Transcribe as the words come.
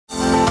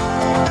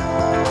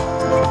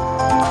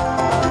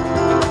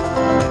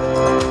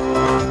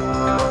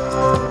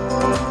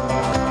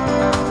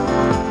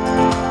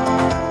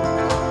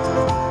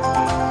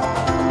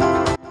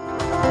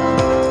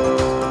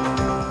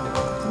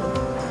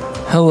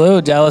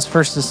Hello, Dallas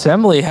First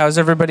Assembly. How's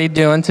everybody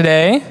doing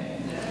today?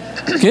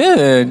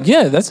 Good.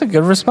 Yeah, that's a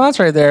good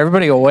response right there.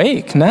 Everybody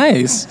awake.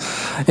 Nice.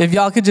 If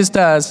y'all could just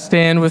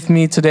stand with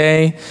me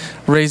today,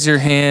 raise your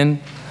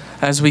hand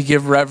as we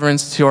give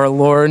reverence to our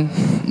Lord.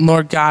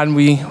 Lord God,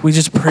 we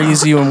just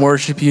praise you and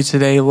worship you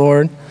today,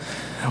 Lord.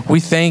 We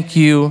thank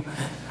you.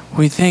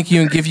 We thank you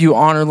and give you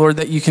honor, Lord,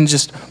 that you can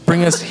just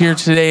bring us here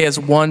today as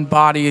one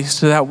body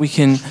so that we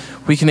can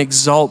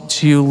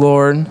exalt you,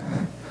 Lord.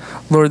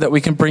 Lord, that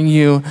we can bring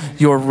you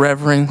your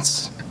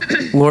reverence.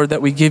 Lord,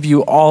 that we give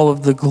you all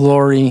of the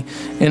glory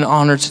and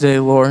honor today,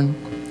 Lord.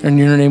 In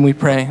your name we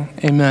pray.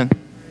 Amen.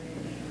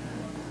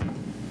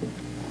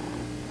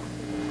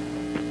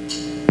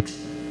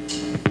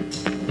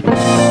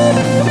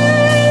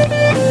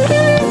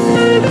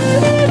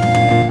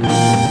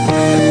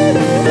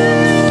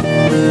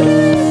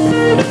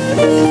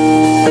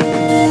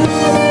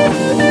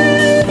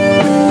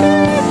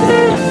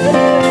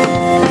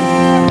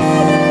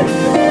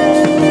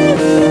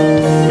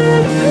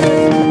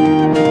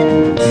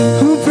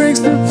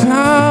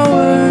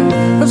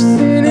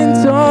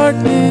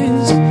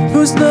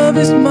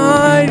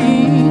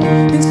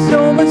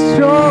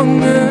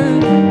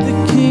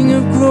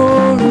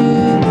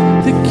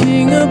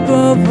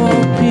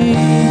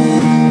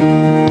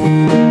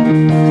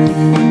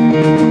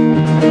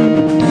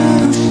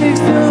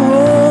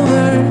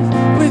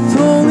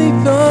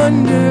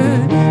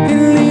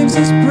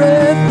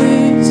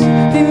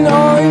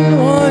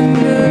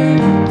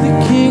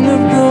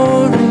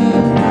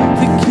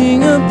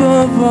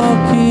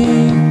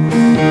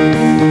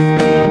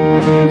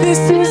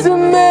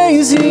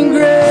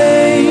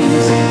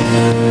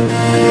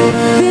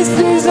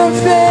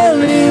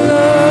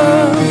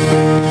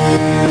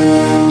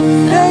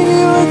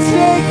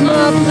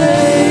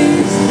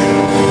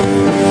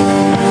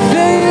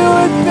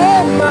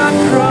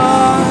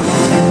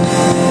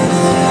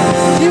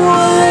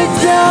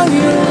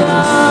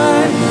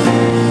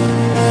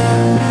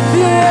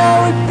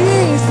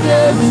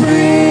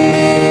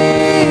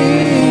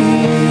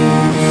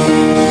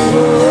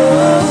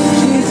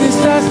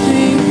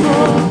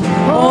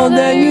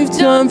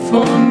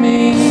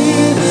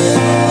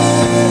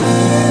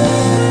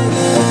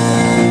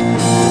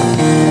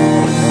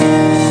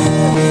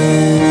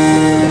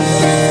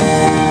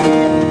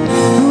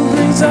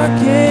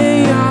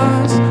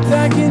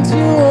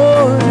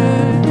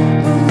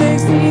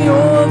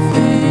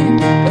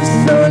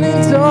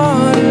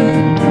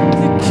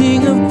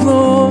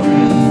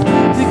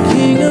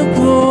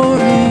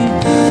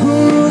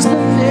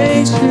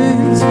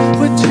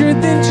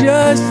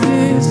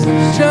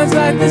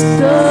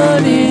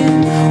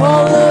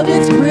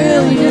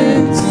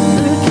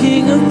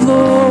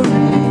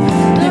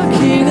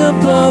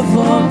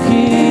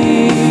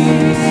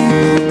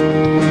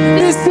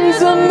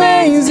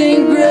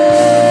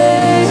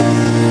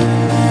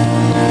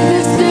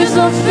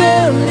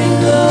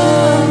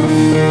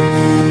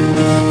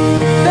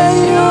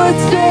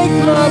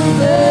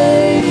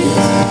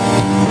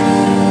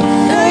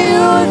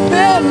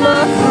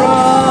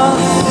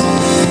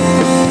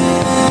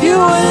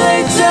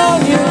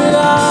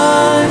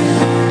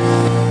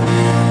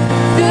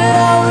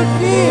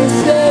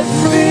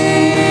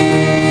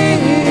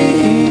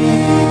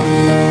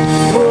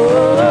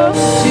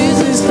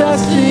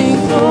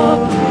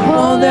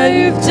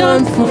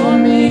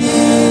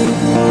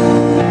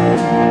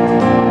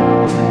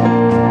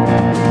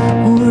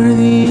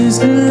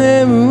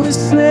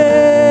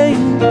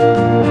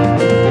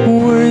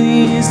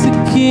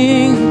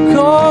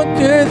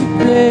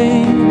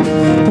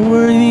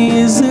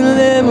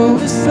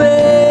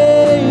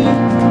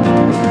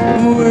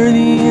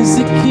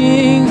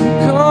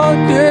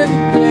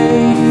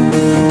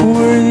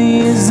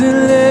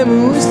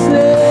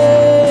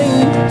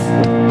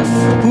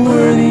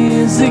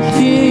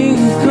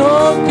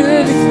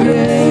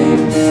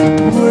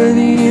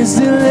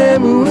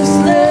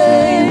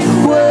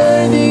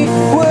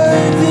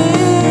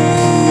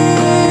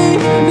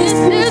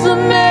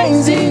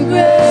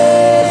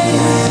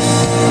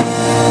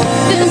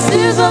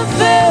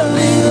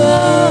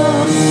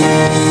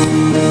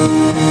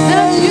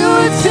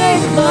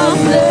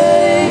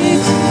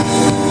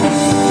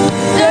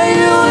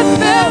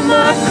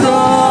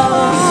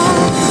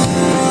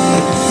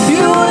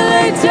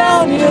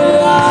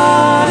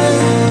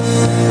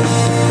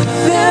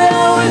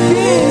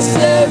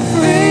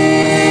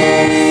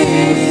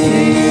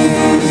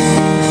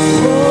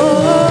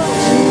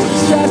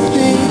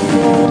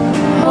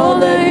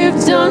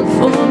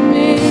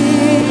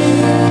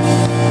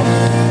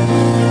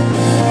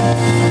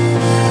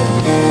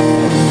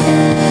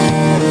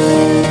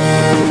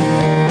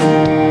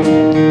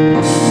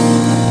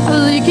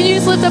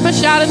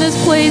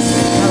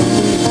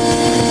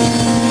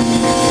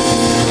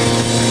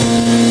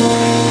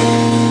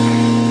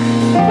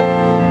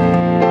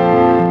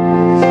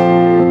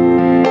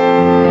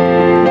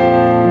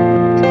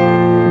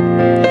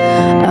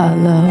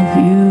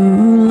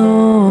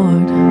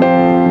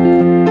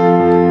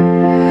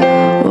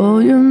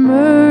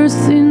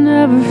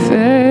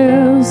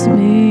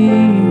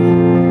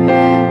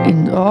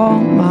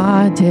 all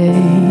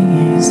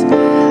days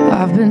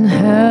I've been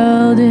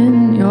held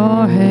in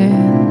your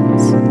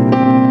hands.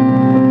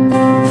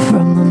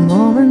 From the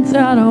moment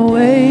that I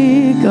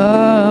wake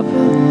up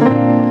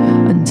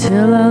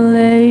until I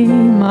lay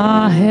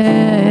my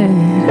head,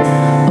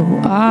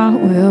 oh, I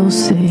will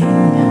sing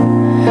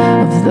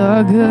of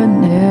the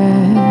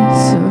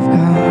goodness of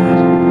God.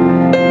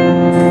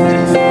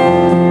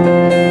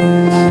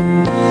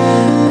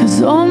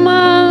 'Cause all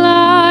my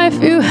life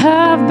you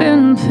have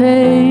been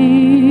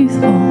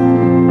faithful,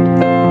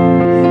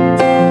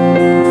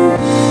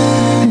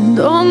 and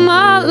all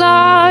my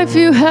life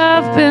you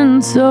have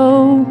been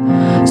so,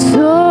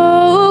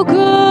 so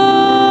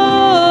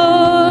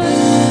good.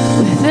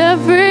 With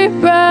every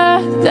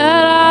breath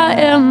that I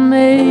am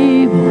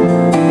able,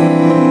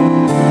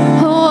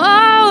 oh, I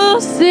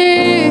will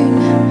sing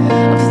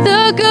of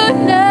the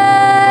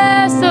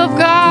goodness of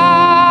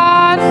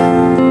God.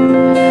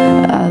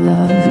 I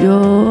love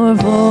your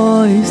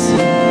voice.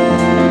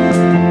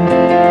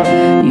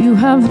 You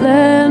have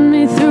led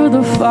me through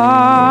the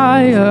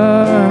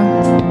fire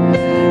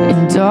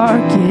in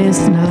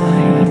darkest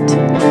night.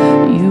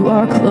 You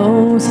are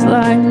close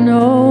like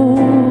no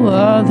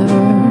other.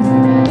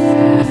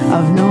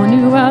 I've known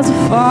you as a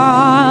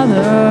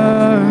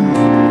father,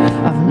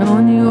 I've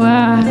known you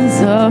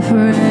as a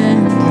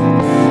friend,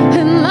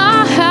 and I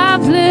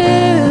have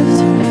lived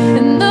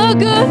in the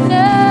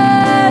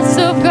goodness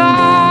of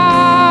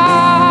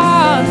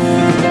God.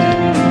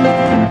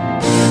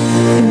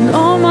 And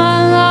all my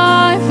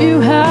life you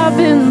have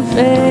been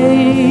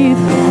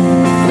faithful.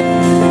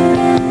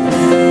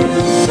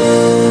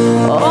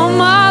 All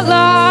my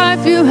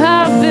life you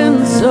have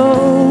been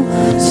so,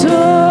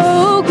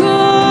 so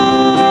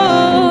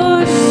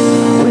good.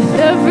 With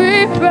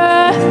every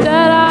breath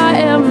that I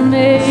am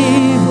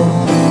able,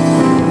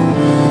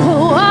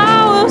 oh, I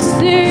will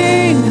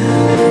sing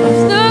of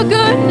the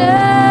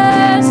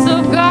goodness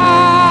of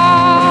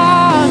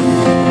God.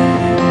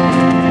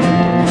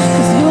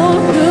 'Cause your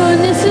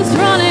goodness is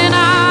running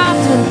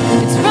after,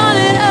 it's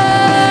running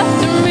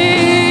after me.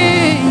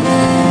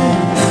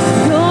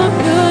 Your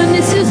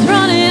goodness is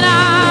running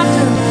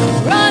after,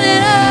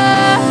 running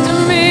after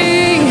me.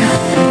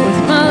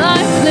 With my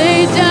life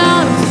laid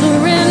down, I'm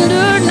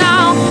surrendered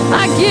now.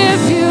 I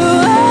give you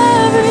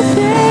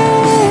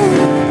everything.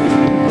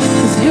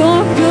 'Cause your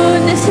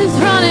goodness is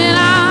running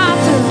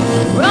after,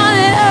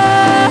 running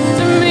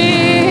after me.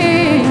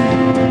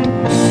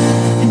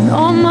 And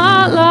all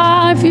my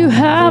life you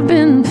have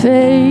been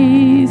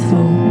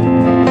faithful.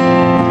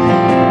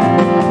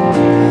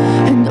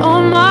 And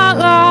all my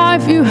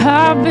life you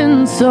have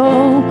been so,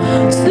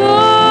 so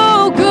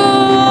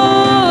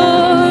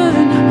good.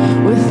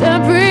 With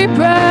every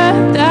breath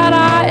that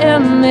I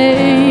am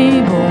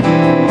able,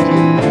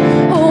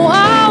 oh,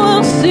 I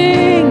will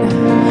sing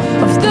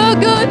of the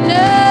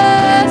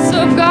goodness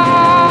of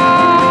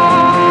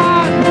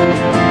God.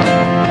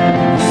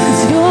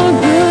 'Cause your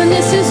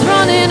goodness is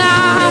running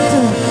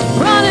after,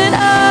 running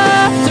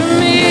after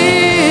me.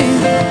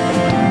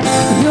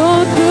 Your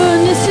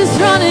goodness is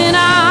running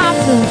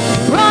after,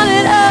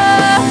 running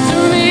after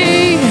me.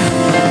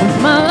 With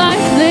my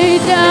life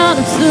laid down,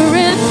 I'm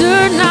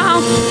surrendered now.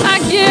 I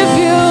give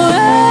you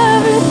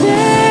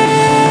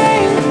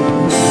everything.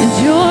 And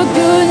your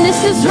goodness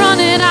is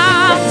running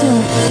after,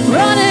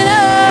 running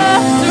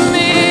after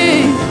me.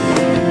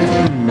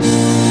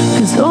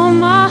 'Cause all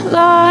my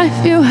life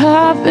you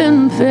have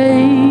been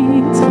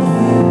faithful.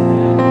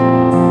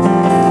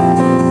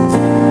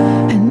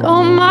 And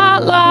all my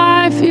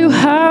life you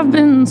have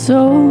been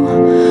so,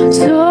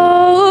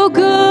 so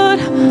good.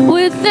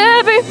 With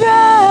every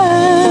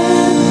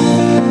breath.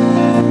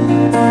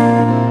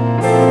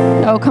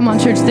 Oh, come on,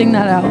 church, sing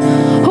that out.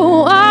 Oh,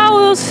 I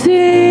will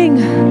sing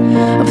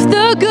of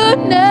the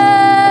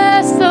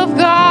goodness of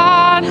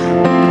God.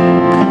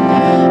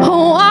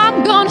 Oh, I'm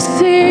gonna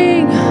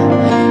sing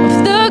of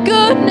the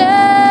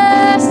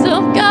goodness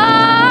of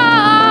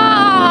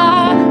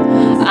God.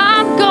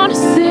 I'm gonna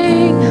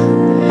sing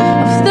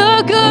of the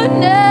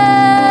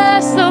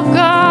goodness of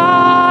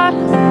God.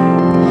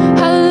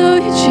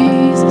 Hallelujah,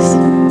 Jesus.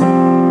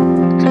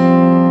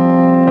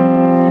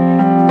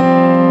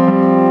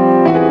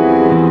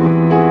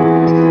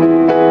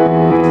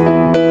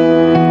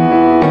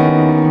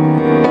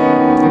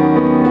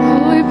 Oh,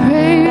 we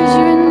praise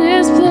you in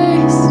this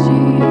place,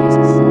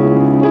 Jesus.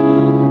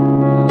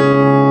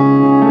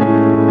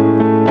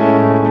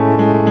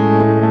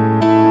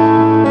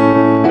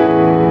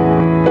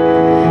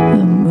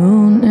 The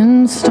moon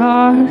and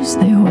stars,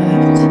 they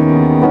wept.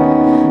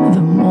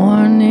 The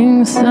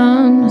morning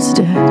sun was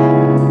dead.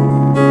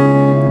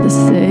 The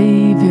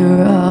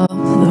Savior of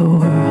the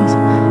world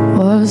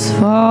was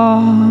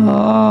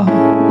fallen.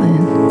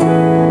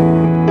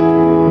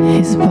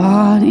 His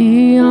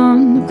body on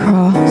the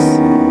cross,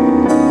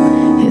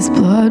 his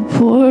blood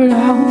poured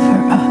out for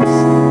us.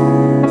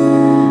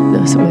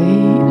 The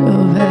weight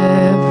of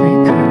every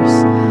curse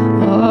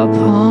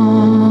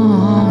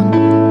upon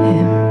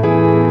him.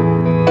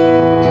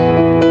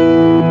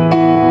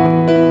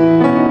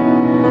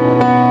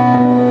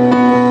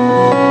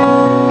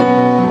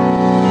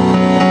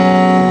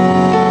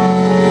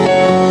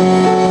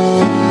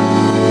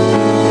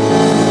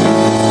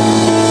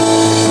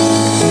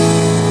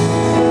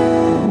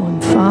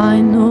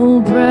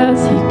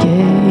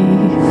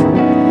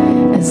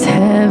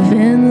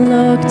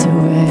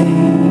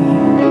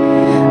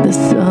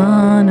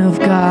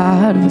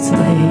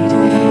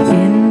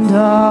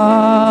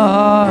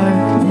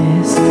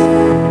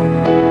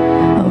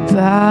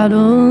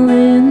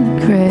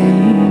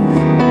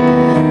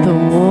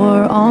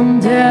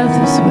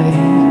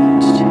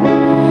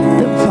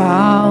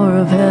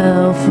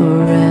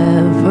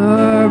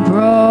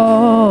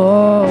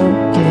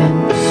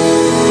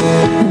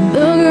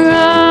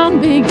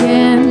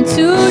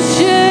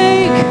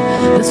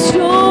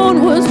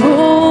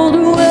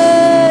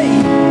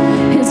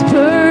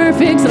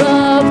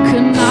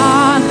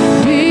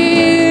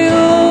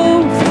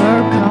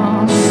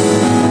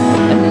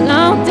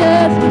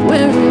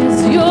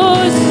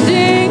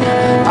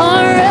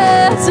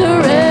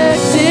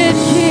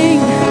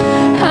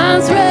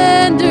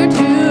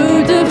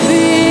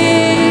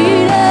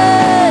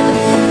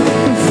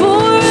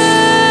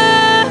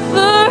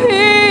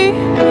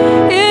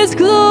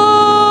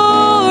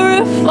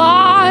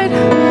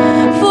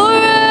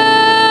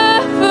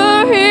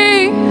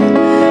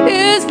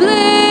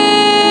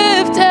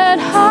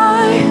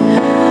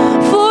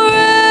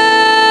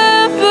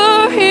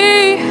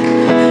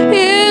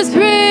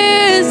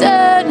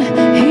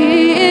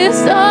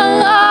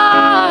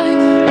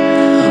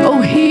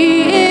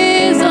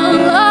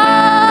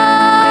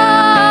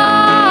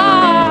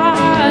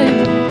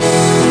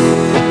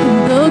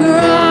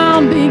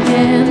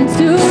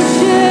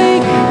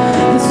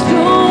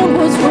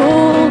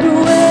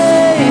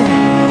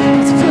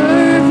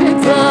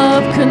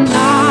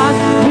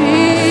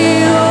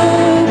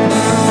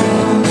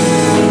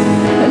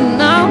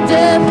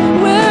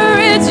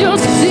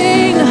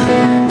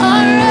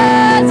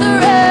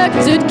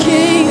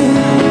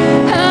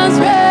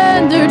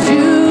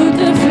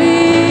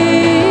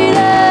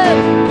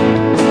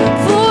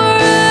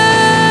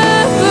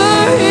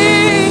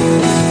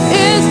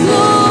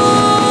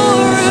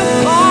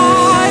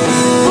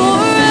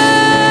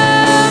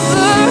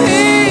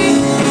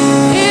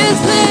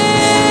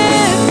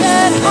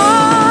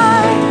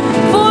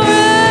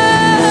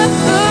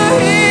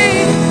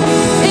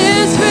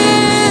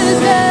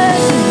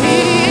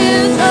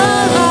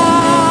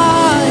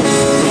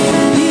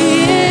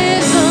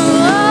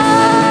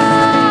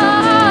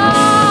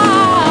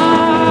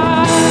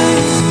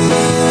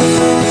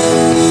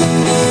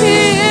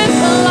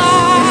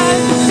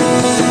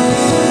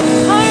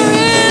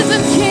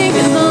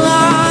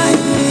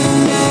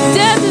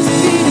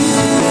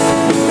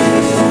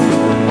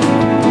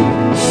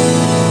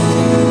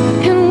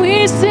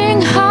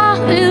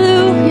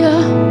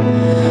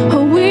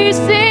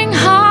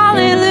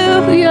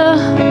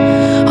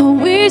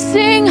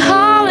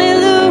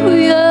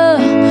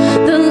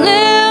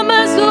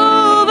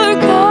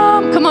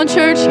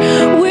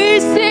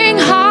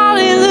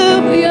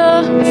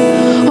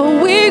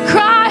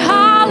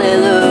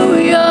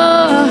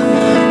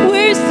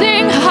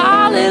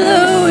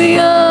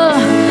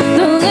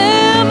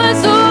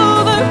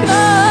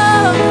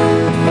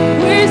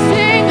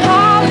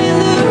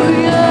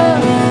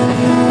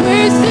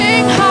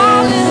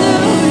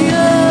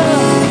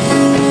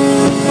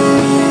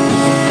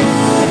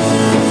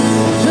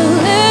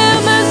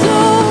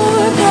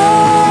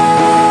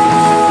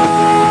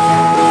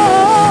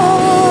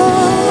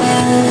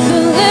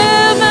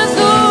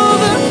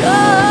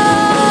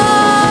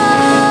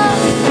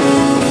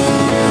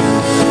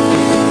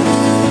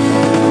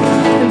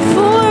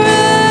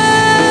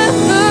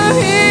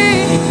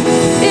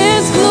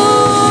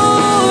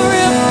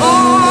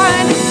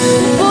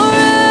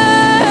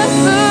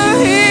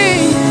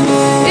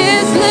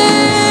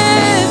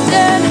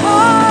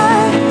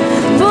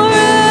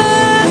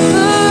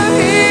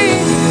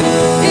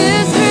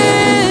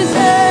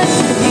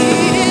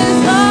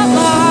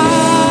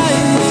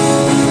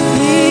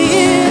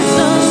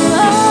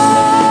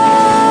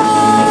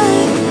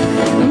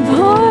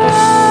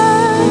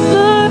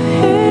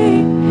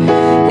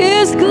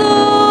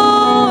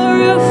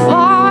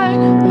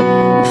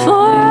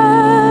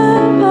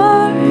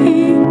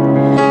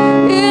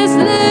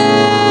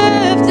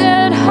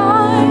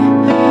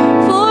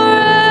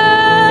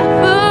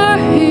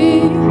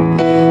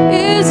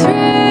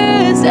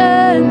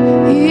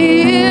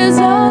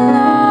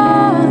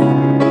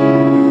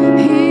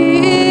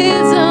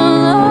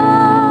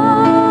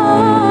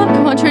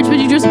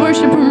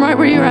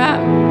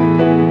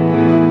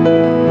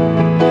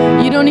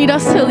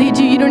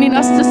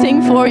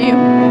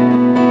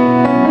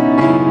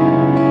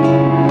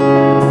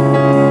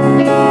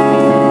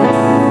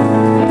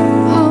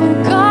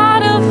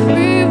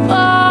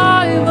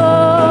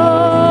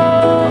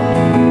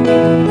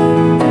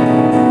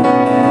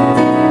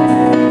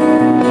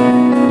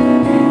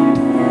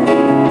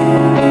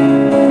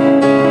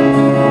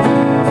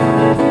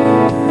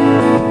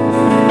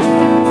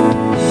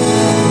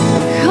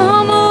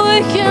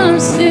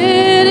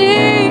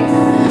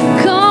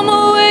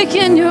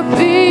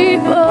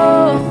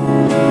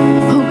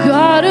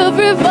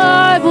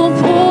 revival,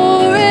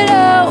 pour it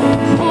out,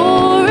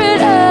 pour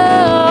it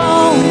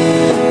out.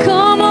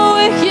 Come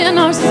awaken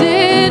our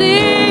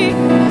city,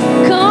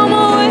 come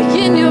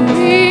awaken your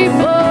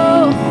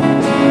people.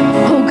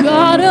 Oh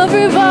God of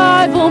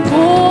revival,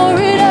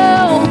 pour it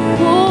out,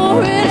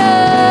 pour it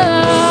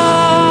out.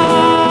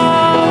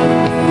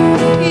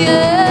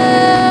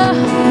 Yeah,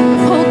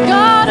 oh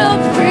God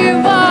of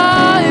revival.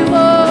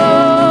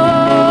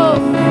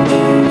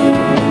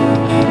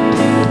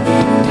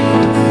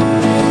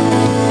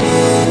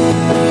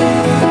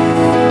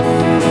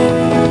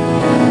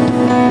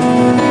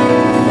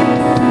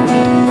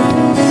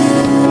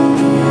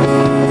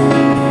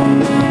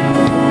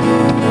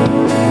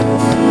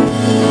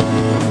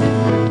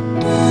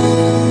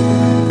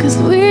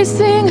 We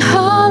sing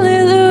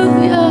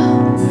hallelujah,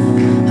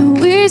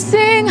 we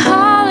sing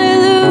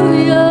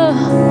hallelujah,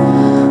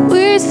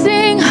 we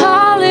sing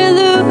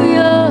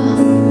hallelujah,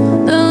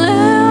 the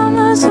Lamb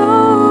has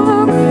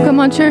overcome. Come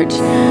on, church.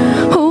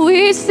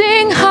 We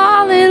sing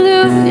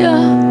hallelujah,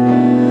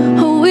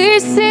 we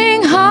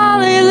sing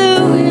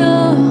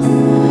hallelujah,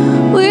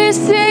 we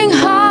sing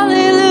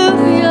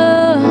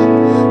hallelujah,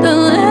 the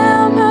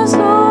Lamb has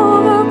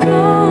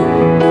overcome.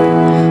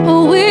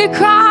 We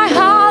cry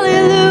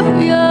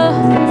hallelujah.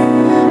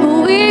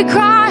 We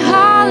cry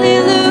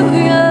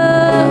hallelujah,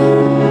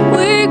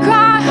 we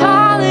cry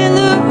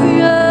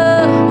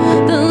hallelujah,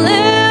 the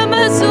Lamb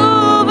has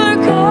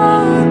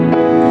overcome.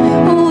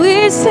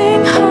 We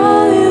sing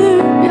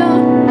hallelujah,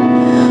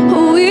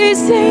 we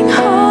sing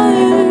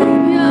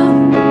hallelujah,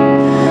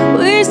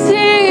 we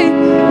sing,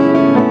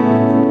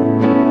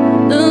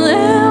 the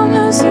Lamb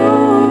has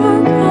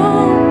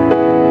overcome,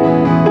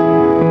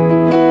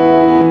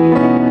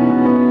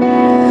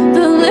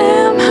 the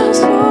Lamb has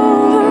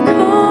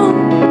overcome.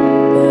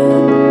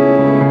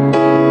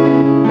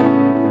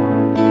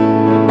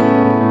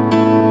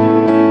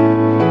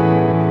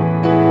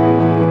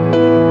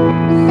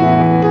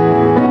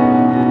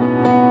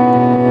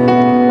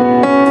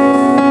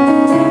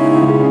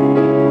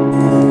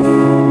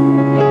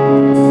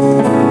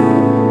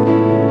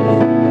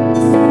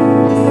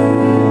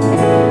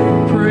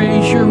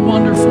 Praise your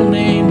wonderful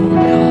name,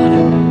 Lord God.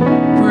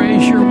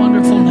 Praise your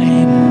wonderful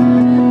name.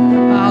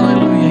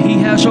 Hallelujah. He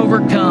has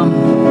overcome.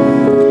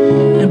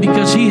 And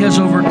because he has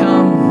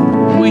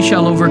overcome, we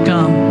shall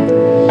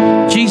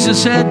overcome.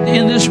 Jesus said,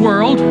 in this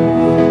world,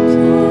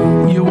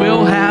 you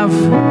will have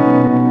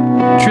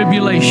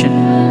tribulation.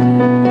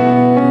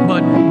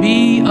 But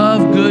be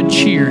of good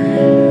cheer.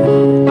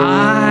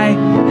 I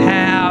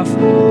have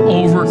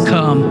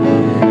overcome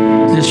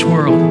this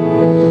world.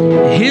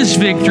 His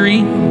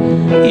victory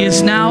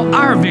is now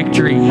our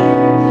victory.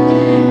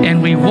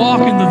 And we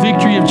walk in the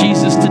victory of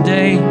Jesus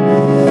today.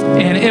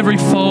 And every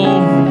foe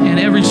and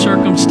every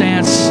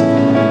circumstance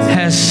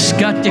has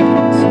got to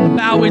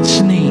bow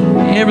its knee.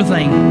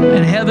 Everything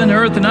in heaven,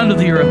 earth, and under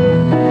the earth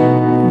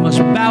must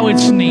bow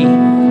its knee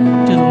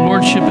to the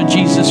Lordship of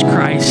Jesus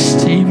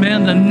Christ.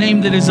 Amen. The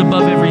name that is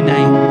above every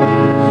name.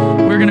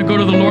 We're going to go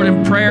to the Lord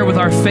in prayer with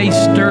our faith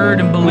stirred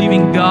and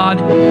believing God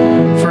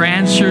for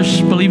answers,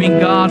 believing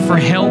God for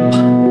help.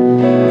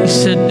 He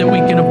said that we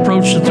can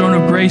approach the throne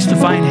of grace to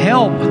find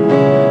help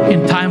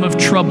in time of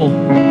trouble.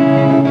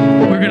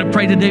 We're going to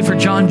pray today for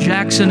John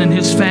Jackson and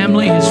his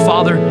family. His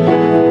father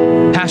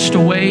passed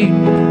away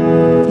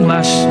the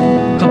last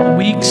couple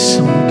weeks.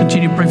 We'll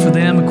continue to pray for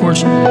them. Of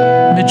course,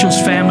 Mitchell's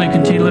family,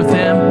 continue to lift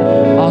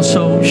them.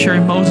 Also, Sherry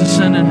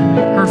Moseson and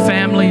her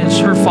family, as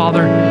her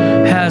father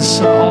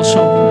has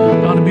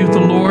also gone to be with the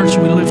Lord.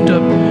 So we lift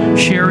up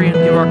Sherry and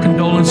give our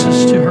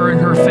condolences to her and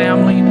her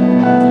family.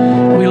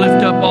 We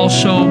lift up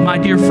also my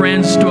dear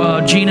friends,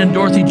 Gene and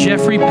Dorothy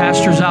Jeffrey,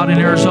 pastors out in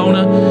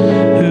Arizona,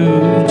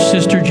 who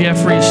Sister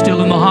Jeffrey is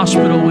still in the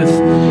hospital with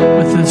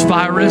this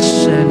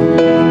virus and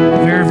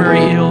very, very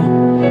ill.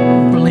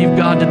 Believe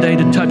God today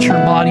to touch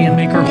her body and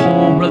make her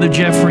whole. Brother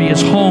Jeffrey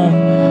is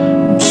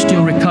home,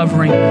 still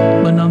recovering,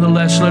 but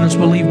nonetheless, let us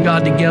believe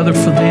God together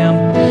for them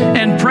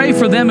and pray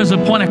for them as a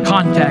point of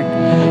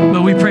contact.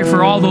 But we pray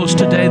for all those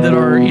today that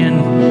are in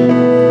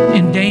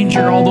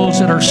danger, all those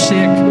that are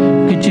sick.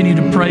 Continue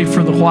to pray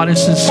for the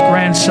Juarez's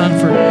grandson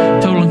for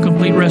total and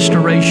complete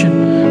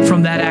restoration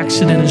from that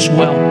accident as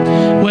well.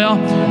 Well,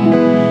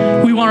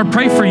 we want to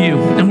pray for you,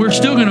 and we're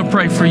still going to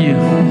pray for you.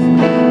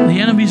 The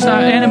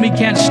enemy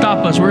can't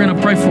stop us. We're going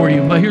to pray for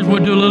you. But here's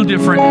what we'll do a little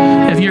different.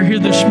 If you're here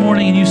this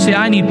morning and you say,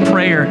 I need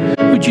prayer,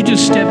 would you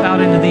just step out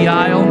into the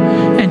aisle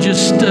and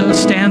just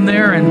stand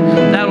there, and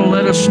that'll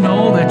let us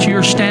know that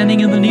you're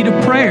standing in the need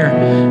of prayer.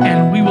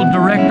 And we will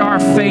direct our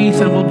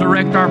faith and we'll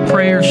direct our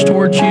prayers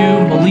towards you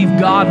and believe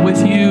God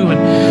with you.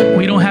 And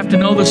we don't have to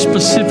know the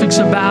specifics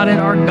about it.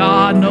 Our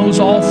God knows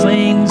all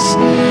things.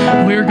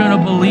 We're going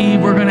to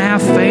believe. We're going to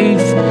have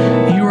faith.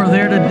 You are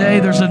there today.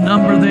 There's a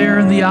number there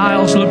in the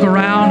aisles. Look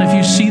around. If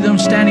you see them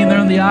standing there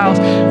in the aisles,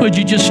 would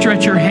you just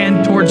stretch your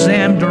hand towards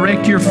them, direct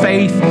direct your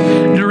faith,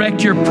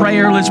 direct your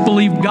prayer. Let's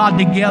believe God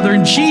together.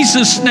 In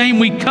Jesus' name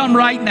we come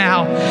right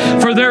now,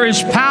 for there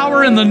is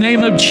power in the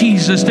name of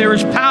Jesus. There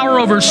is power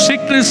over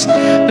sickness.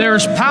 There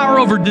is power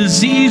over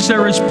disease.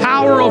 There is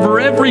power over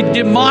every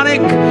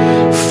demonic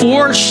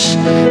force,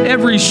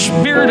 every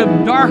spirit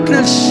of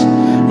darkness.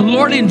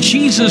 Lord, in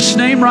Jesus'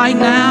 name right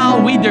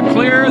now, we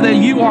declare that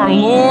you are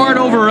Lord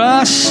over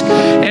us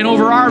and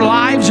over our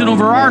lives and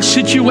over our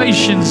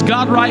situations.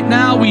 God, right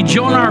now, we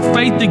join our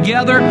faith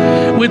together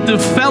with the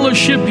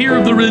fellowship here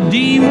of the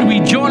redeemed.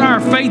 We join our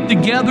faith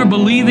together,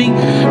 believing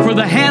for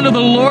the hand of the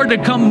Lord to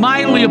come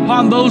mightily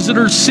upon those that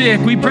are sick.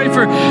 We pray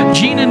for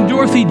Gene and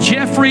Dorothy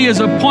Jeffrey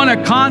as a point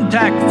of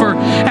contact for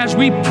as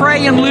we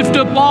pray and lift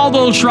up all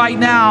those right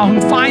now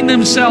who find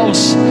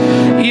themselves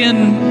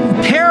in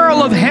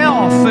peril of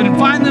health and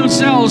find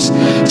themselves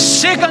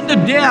sick unto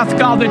death,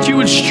 God, that you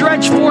would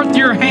stretch forth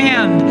your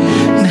hand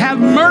and have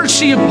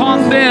mercy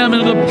upon them,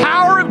 and the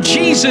power of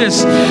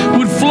Jesus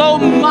would flow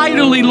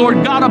mightily,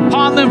 Lord God,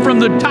 upon them from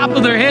the top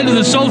of their head to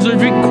the soles of their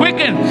feet.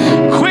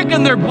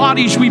 Quicken their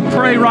bodies, we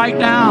pray right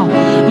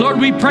now. Lord,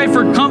 we pray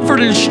for comfort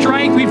and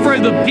strength. We pray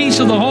the peace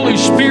of the Holy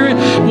Spirit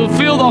will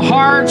fill the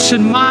hearts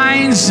and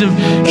minds of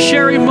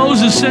Sherry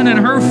Moseson and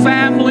her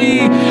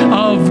family,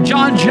 of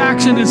John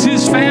Jackson and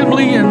his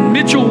family, and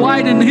Mitchell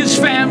White and his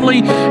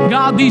family.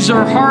 God, these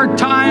are hard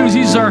times.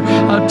 These are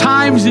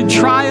times that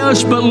try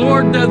us, but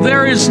Lord,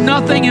 there is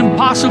nothing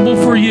impossible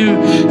for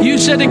you. You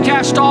said to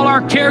cast all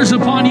our cares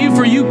upon you,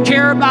 for you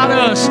care about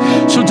us.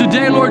 So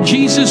today, Lord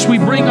Jesus, we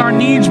bring our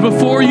needs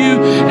before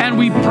you, and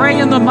we pray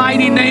in the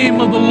mighty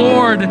name of the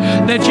Lord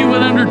that you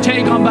would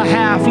undertake on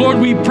behalf. Lord,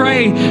 we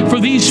pray for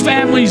these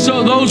families,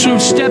 those who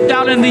have stepped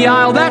out in the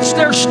aisle. That's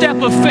their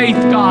step of faith,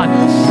 God.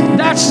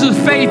 That's the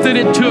faith that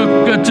it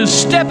took to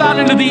step out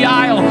into the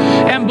aisle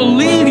and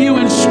believe you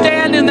and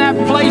stand in that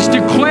place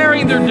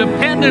declaring their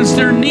dependence,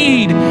 their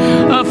need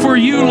for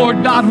you,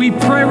 Lord God. We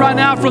pray right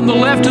now from the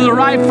left to the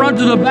right, front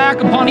to the back,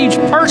 upon each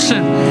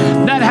person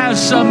that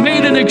has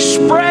made an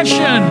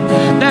expression,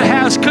 that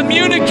has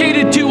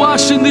communicated to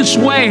us in this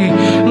way.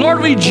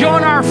 Lord, we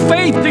join our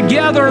faith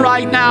together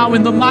right now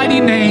in the mighty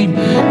name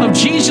of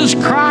Jesus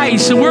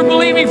Christ, and we're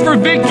believing for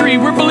victory.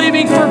 We're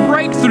believing for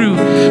breakthrough.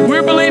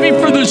 We're believing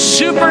for the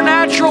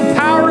supernatural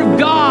power of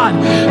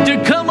God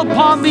to come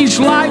upon these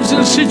lives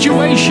and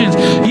situations.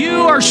 You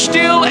are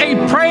still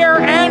a prayer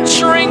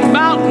answering,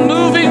 mountain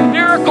moving,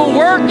 miracle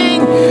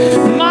working,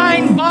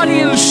 mind, body,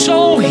 and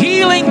soul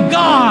healing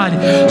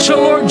God. So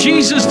Lord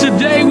Jesus,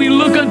 today we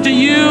look unto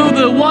you,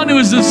 the one who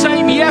is the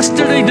same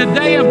yesterday,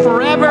 today, and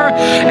forever,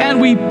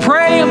 and we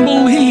pray and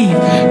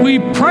believe. We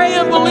pray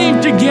and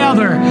believe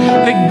together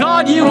that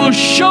God, you will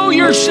show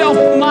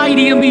yourself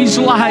mighty in these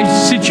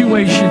lives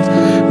situations.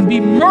 Be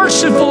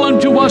merciful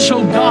unto us,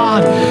 O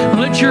God.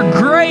 Let your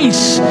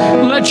grace,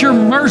 let your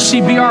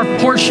mercy be our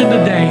portion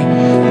today.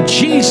 In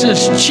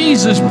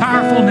Jesus'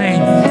 powerful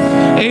name.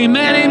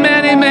 Amen,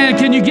 amen, amen.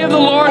 Can you give the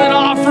Lord an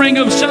offering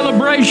of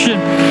celebration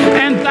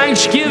and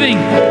thanksgiving?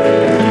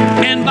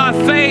 And by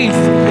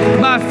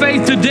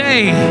faith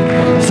today,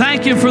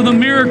 thank you for the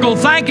miracle.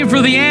 Thank you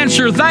for the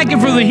answer. Thank you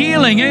for the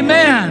healing.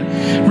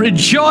 Amen.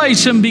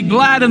 Rejoice and be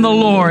glad in the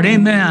Lord.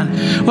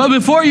 Amen. Well,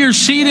 before you're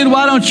seated,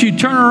 why don't you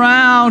turn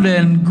around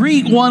and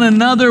greet one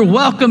another,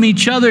 welcome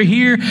each other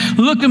here,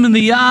 look them in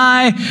the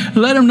eye,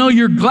 let them know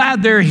you're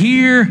glad they're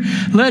here,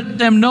 let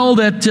them know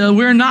that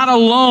we're not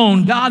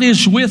alone. God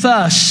is with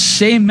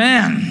us.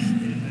 Amen.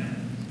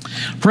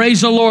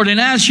 Praise the Lord. And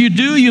as you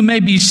do, you may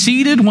be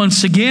seated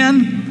once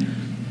again.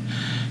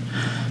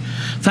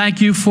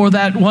 Thank you for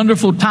that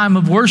wonderful time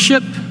of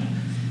worship.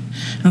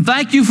 And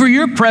thank you for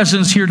your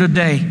presence here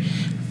today,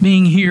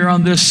 being here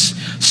on this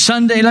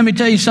Sunday. Let me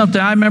tell you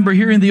something. I remember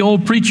hearing the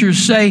old preachers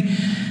say,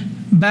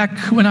 back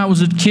when I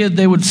was a kid,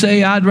 they would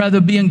say, I'd rather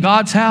be in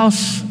God's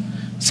house.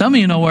 Some of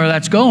you know where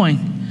that's going.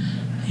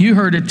 You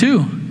heard it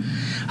too.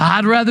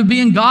 I'd rather be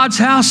in God's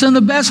house than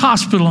the best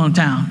hospital in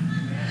town.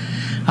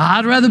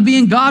 I'd rather be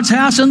in God's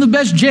house than the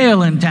best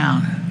jail in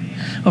town.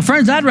 Well,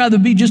 friends, I'd rather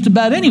be just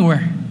about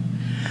anywhere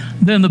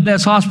than the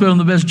best hospital and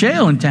the best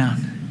jail in town.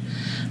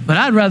 But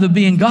I'd rather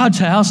be in God's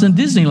house than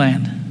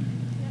Disneyland.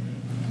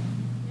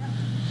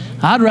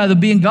 I'd rather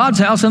be in God's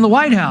house than the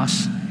White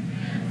House.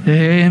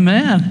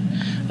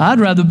 Amen. I'd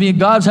rather be in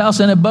God's house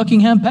than at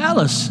Buckingham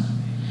Palace.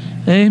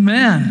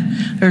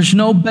 Amen. There's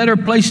no better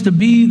place to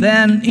be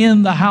than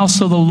in the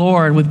house of the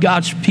Lord with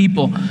God's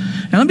people.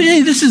 And let me tell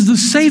you, this is the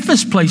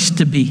safest place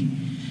to be.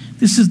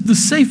 This is the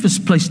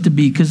safest place to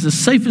be, because the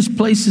safest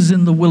place is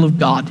in the will of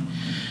God.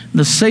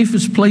 The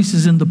safest place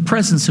is in the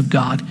presence of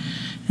God.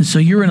 And so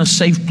you're in a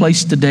safe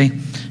place today.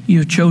 You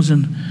have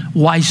chosen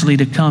wisely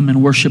to come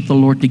and worship the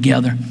Lord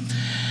together.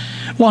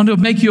 I want to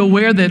make you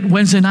aware that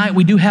Wednesday night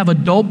we do have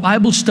adult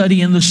Bible study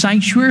in the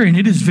sanctuary, and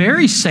it is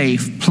very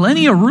safe.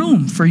 Plenty of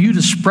room for you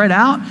to spread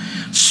out,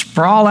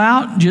 sprawl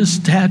out,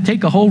 just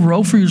take a whole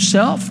row for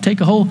yourself, take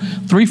a whole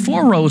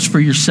 3-4 rows for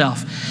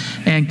yourself,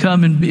 and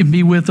come and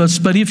be with us.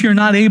 But if you're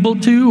not able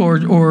to,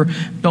 or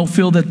don't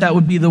feel that that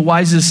would be the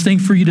wisest thing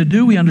for you to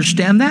do, we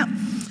understand that.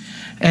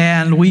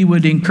 And we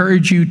would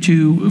encourage you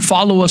to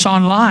follow us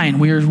online.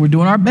 We're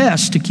doing our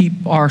best to keep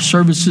our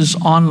services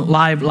on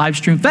live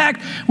stream. In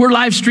fact, we're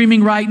live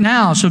streaming right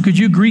now. So could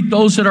you greet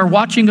those that are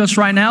watching us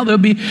right now? There'll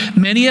be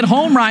many at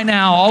home right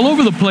now, all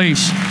over the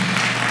place,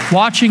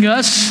 watching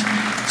us.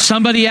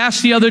 Somebody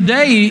asked the other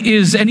day,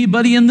 is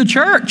anybody in the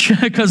church?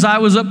 Because I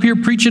was up here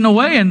preaching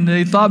away and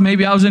they thought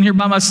maybe I was in here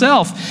by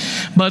myself.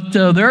 But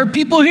there are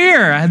people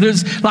here.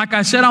 There's, like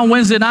I said on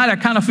Wednesday night, I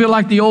kind of feel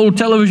like the old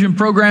television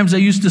programs they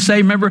used to say.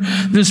 Remember,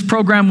 this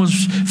program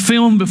was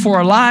filmed before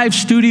a live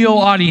studio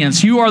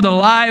audience. You are the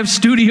live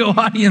studio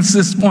audience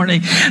this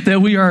morning that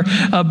we are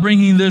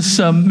bringing this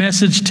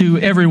message to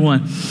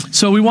everyone.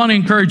 So we want to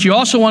encourage you.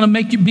 Also want to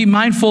make you be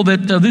mindful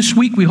that this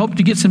week we hope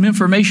to get some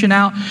information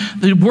out.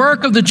 The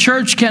work of the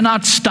church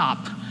cannot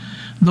stop.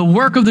 The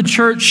work of the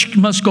church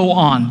must go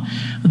on.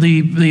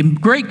 The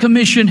Great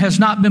Commission has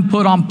not been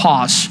put on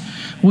pause.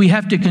 We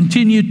have to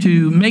continue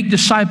to make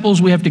disciples.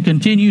 We have to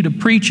continue to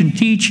preach and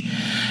teach.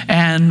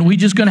 And we're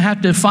just going to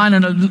have to find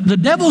the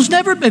devil's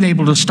never been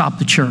able to stop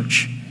the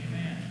church.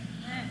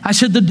 I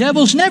said the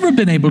devil's never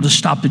been able to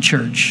stop the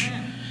church.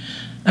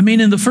 I mean,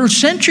 in the first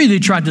century, they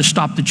tried to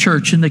stop the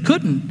church and they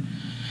couldn't.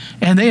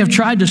 And they have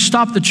tried to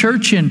stop the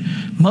church in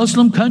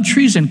Muslim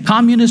countries and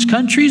communist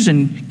countries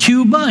and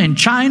Cuba and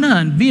China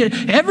and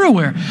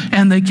everywhere.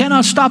 And they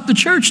cannot stop the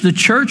church. The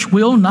church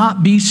will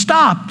not be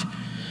stopped.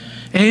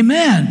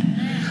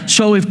 Amen.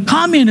 So if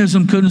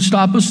communism couldn't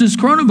stop us, this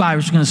coronavirus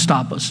is going to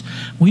stop us.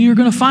 We are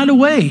going to find a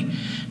way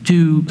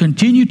to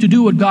continue to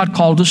do what God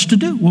called us to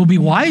do. We'll be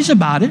wise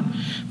about it,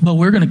 but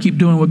we're going to keep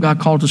doing what God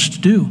called us to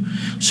do.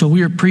 So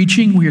we are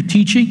preaching, we are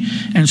teaching,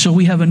 and so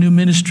we have a new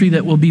ministry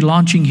that will be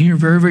launching here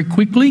very, very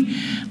quickly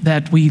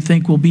that we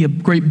think will be a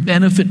great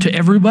benefit to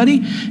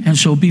everybody. And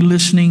so be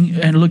listening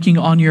and looking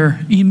on your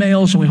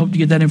emails, and we hope to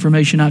get that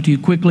information out to you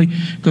quickly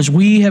because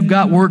we have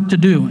got work to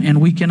do, and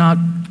we cannot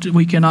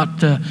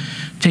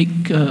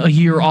take a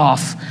year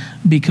off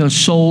because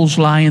souls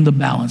lie in the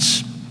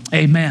balance.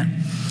 Amen.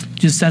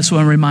 Just that's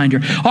one reminder.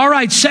 All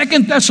right, 2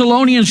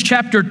 Thessalonians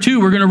chapter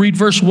 2. We're going to read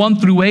verse 1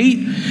 through 8.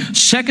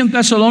 2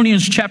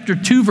 Thessalonians chapter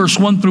 2, verse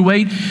 1 through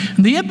 8.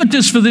 And the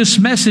impetus for this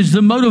message,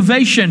 the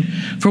motivation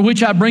for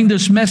which I bring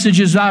this message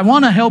is I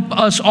want to help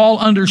us all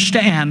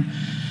understand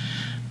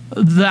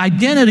the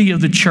identity of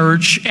the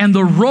church and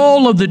the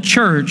role of the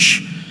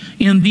church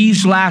in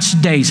these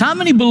last days. How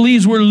many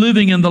believes we're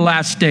living in the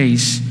last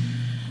days?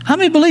 How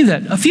many believe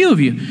that? A few of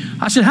you.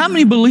 I said, how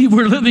many believe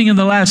we're living in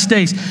the last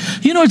days?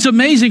 You know, it's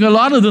amazing. A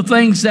lot of the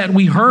things that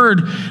we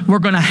heard were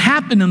going to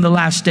happen in the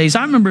last days.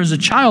 I remember as a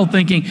child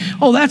thinking,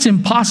 oh, that's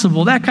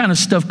impossible. That kind of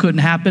stuff couldn't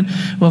happen.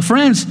 Well,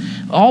 friends,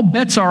 all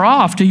bets are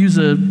off, to use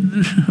a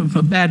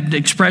bad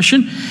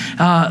expression.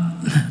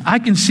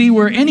 I can see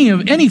where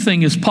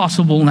anything is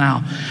possible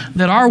now.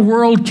 That our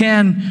world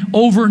can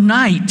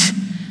overnight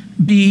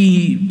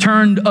be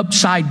turned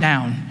upside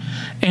down.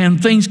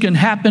 And things can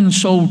happen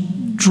so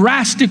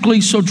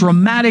drastically, so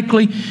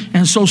dramatically,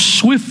 and so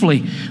swiftly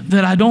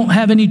that I don't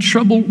have any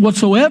trouble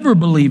whatsoever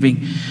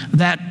believing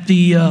that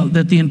the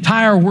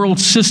entire world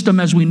system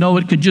as we know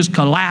it could just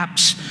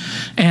collapse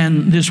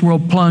and this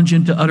world plunge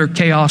into utter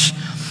chaos,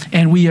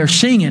 and we are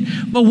seeing it.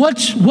 But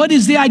what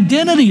is the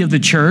identity of the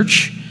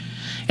church?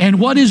 And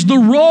what is the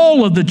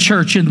role of the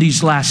church in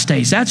these last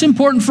days? That's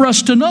important for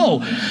us to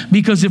know,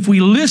 because if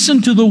we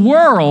listen to the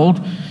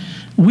world,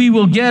 we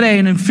will get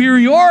an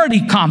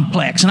inferiority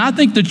complex. And I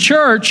think the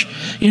church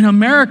in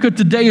America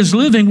today is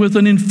living with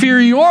an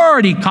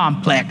inferiority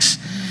complex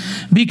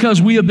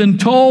because we have been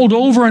told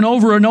over and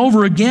over and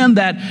over again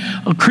that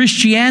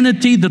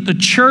Christianity, that the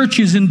church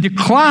is in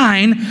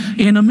decline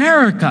in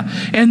America.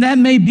 And that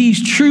may be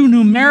true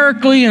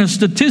numerically and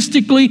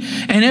statistically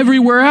and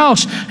everywhere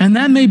else. And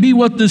that may be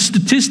what the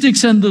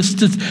statistics and the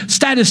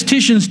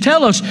statisticians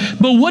tell us.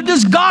 But what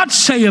does God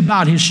say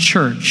about His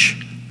church?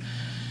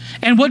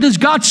 And what does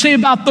God say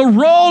about the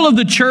role of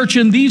the church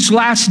in these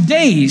last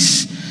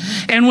days?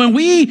 And when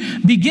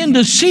we begin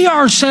to see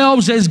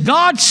ourselves as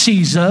God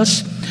sees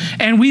us,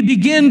 and we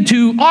begin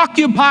to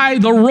occupy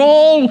the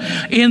role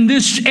in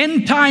this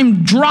end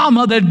time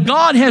drama that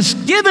God has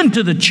given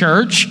to the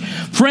church,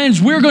 friends,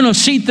 we're going to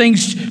see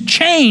things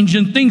change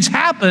and things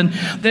happen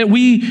that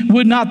we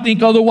would not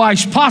think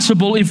otherwise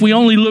possible if we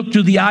only look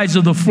through the eyes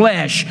of the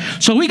flesh.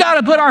 So we got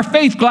to put our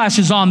faith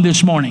glasses on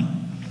this morning.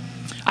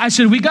 I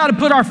said, we got to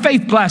put our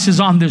faith glasses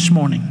on this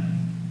morning.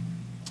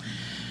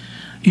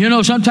 You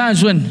know,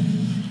 sometimes when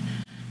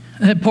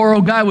that poor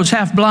old guy was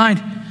half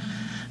blind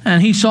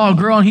and he saw a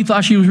girl and he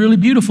thought she was really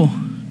beautiful,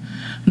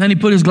 and then he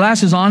put his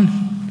glasses on.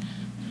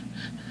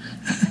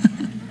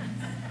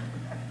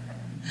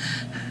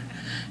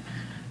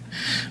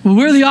 Well,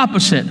 we're the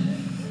opposite.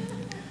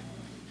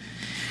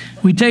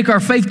 We take our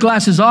faith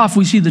glasses off,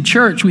 we see the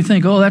church, we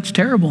think, oh, that's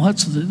terrible.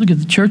 Look at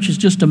the church is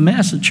just a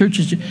mess. The church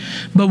is just...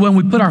 But when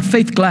we put our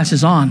faith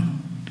glasses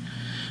on,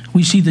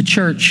 we see the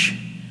church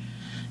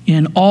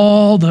in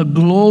all the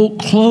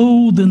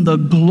clothed in the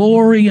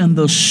glory and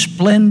the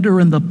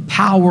splendor and the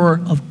power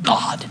of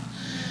God.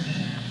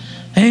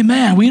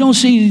 Amen. We don't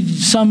see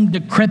some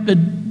decrepit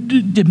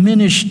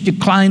diminished,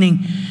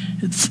 declining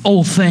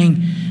old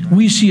thing.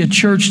 We see a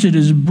church that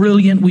is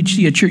brilliant. We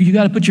see a church. You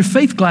got to put your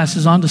faith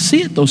glasses on to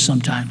see it, though,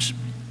 sometimes.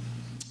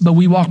 But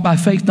we walk by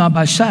faith, not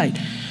by sight.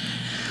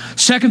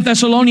 2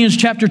 Thessalonians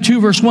chapter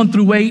 2, verse 1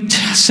 through 8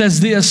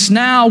 says this,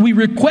 "Now we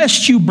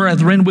request you,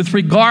 brethren, with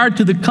regard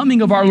to the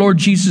coming of our Lord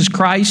Jesus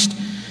Christ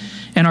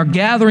and our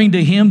gathering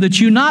to him, that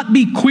you not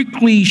be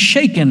quickly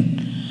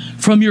shaken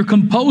from your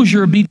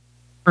composure, be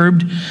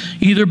disturbed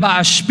either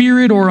by a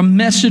spirit or a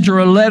message or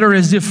a letter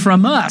as if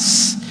from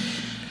us,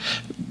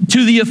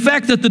 to the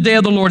effect that the day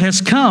of the Lord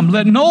has come.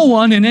 Let no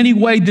one in any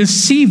way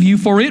deceive you,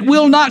 for it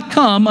will not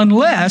come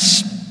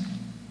unless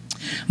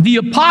the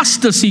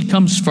apostasy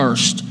comes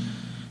first."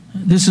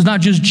 This is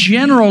not just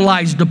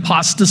generalized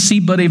apostasy,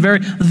 but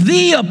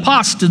the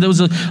apostasy. There was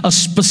a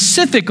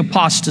specific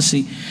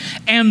apostasy.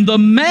 "And the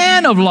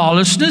man of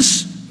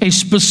lawlessness," a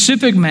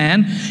specific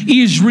man,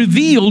 "is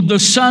revealed, the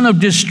son of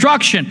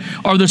destruction,"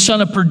 or the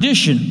son of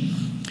perdition,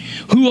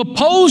 "who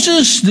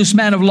opposes," this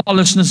man of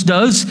lawlessness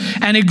does,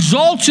 "and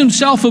exalts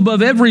himself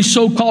above every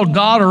so-called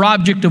God or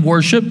object of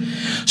worship,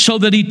 so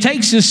that he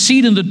takes his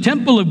seat in the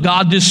temple of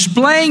God,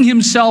 displaying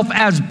himself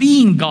as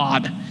being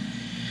God.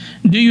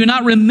 Do you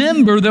not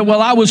remember that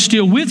while I was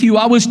still with you,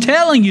 I was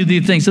telling you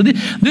these things?" So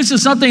this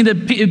is something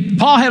that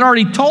Paul had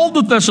already told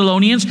the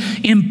Thessalonians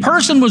in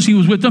person as he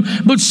was with them,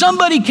 but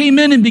somebody came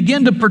in and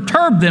began to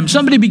perturb them.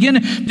 Somebody began to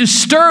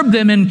disturb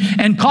them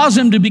and cause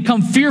them to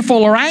become fearful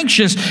or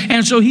anxious.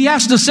 And so he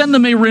has to send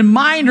them a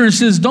reminder and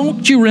says,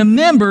 "Don't you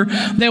remember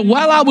that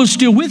while I was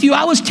still with you,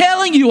 I was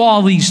telling you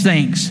all these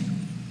things?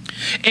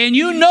 And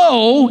you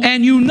know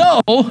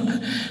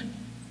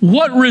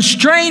what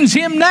restrains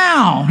him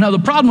now." Now, the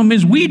problem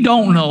is we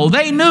don't know.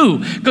 They knew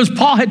because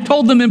Paul had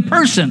told them in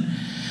person.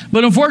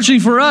 But unfortunately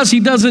for us, he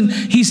doesn't.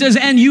 He says,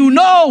 "And you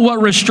know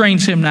what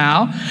restrains him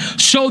now,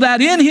 so that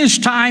in his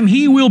time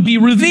he will be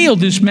revealed,"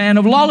 this man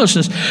of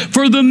lawlessness.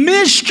 "For the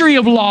mystery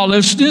of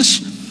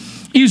lawlessness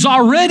is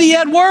already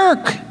at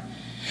work.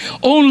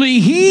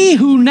 Only he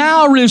who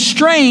now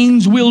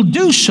restrains will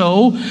do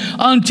so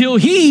until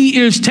he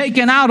is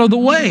taken out of the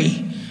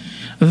way.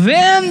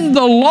 Then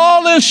the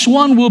lawless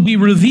one will be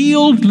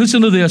revealed,"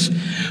 listen to this,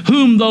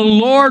 "whom the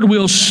Lord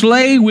will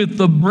slay with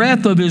the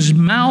breath of his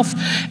mouth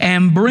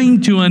and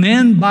bring to an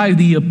end by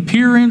the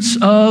appearance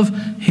of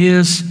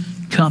his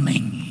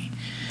coming."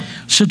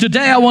 So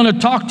today I want to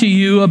talk to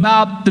you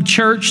about the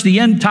church, the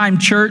end-time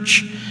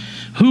church,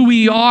 who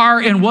we are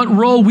and what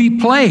role we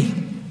play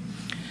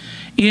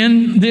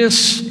in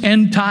this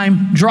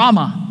end-time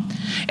drama.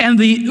 And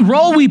the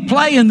role we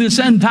play in this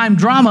end-time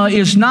drama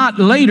is not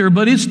later,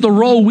 but it's the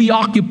role we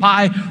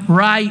occupy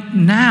right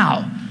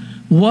now.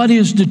 What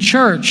is the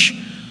church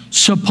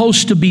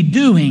supposed to be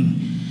doing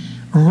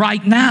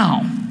right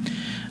now?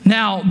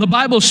 Now, the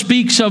Bible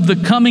speaks of the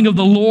coming of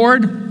the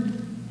Lord.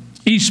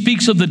 He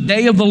speaks of the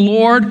day of the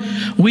Lord.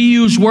 We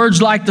use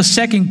words like the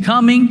second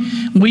coming.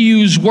 We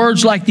use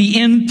words like the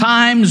end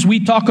times.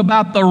 We talk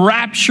about the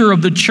rapture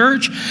of the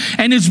church.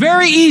 And it's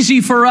very easy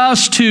for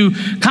us to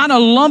kind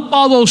of lump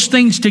all those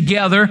things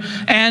together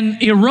and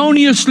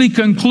erroneously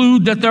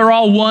conclude that they're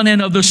all one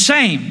and of the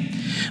same.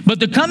 But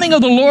the coming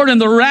of the Lord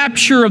and the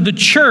rapture of the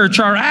church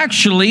are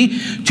actually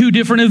two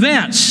different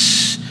events.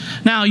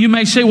 Now, you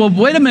may say, "Well,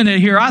 wait a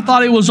minute here. I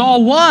thought it was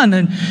all one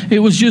and it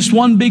was just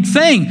one big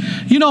thing."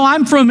 You know,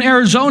 I'm from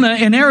Arizona.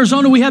 In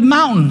Arizona, we have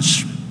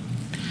mountains.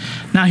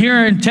 Now,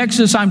 here in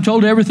Texas, I'm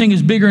told everything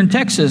is bigger in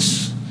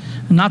Texas,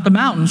 not the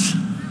mountains.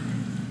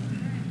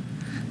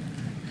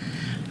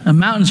 The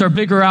mountains are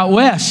bigger out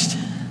west.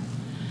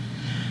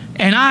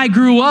 And I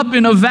grew up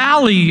in a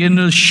valley in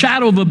the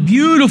shadow of a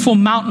beautiful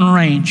mountain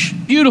range.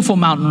 Beautiful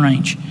mountain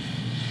range.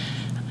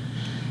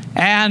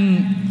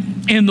 And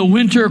in the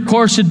winter, of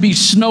course, it'd be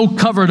snow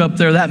covered up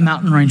there, that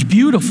mountain range.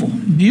 Beautiful,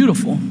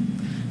 beautiful.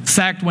 In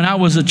fact, when I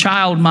was a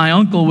child, my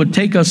uncle would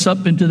take us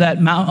up into that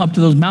up to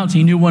those mountains.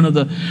 He knew one of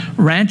the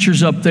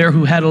ranchers up there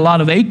who had a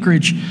lot of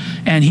acreage,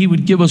 and he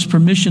would give us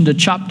permission to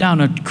chop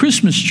down a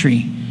Christmas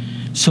tree.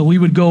 So we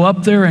would go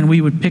up there and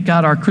we would pick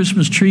out our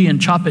Christmas tree and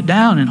chop it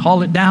down and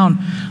haul it down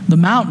the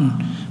mountain.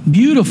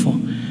 Beautiful.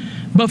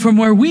 But from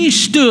where we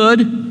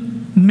stood,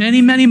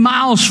 many, many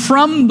miles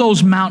from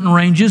those mountain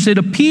ranges, it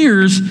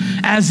appears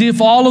as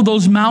if all of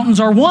those mountains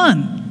are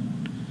one.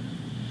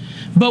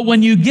 But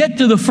when you get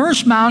to the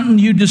first mountain,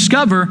 you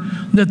discover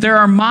that there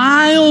are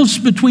miles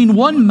between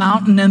one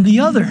mountain and the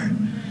other.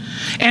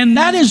 And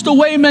that is the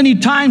way many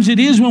times it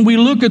is when we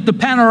look at the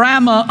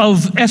panorama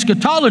of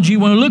eschatology,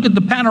 when we look at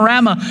the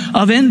panorama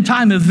of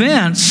end-time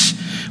events.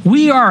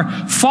 We are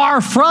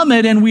far from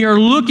it and we are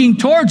looking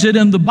towards it.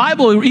 And the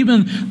Bible,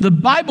 even the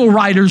Bible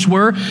writers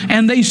were,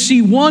 and they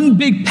see one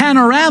big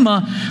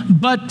panorama,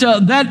 but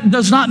that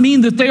does not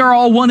mean that they are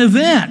all one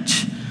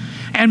event.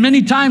 And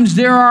many times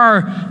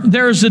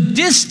there's a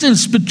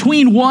distance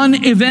between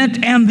one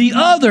event and the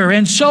other.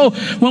 And so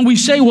when we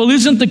say, well,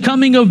 isn't the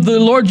coming of the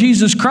Lord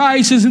Jesus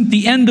Christ, isn't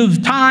the end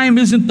of time,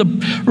 isn't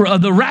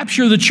the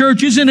rapture of the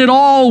church, isn't it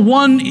all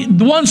one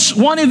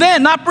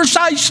event? Not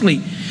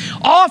precisely.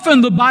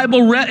 Often the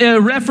Bible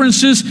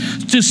references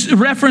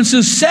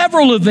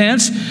several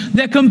events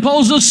that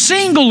compose a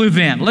single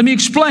event. Let me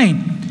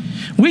explain.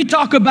 We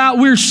talk about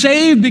we're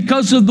saved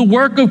because of the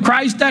work of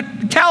Christ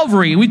at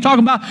Calvary. We talk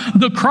about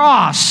the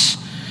cross.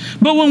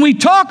 But when we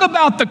talk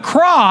about the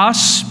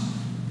cross,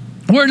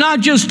 we're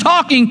not just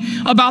talking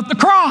about the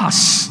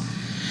cross.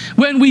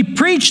 When we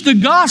preach the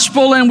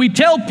gospel and we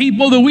tell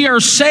people that we are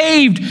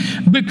saved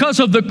because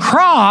of the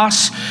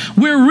cross,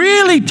 we're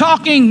really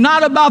talking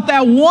not about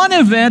that one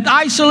event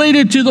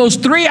isolated to those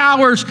 3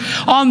 hours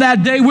on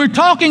that day. We're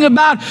talking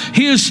about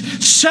his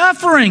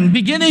suffering,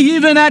 beginning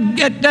even at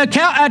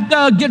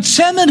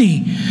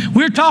Gethsemane.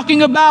 We're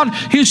talking about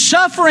his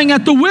suffering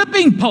at the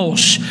whipping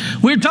post.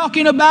 We're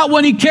talking about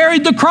when he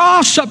carried the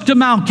cross up to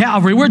Mount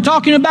Calvary. We're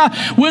talking about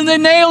when they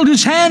nailed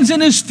his hands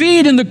and his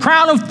feet in the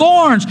crown of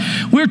thorns.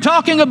 We're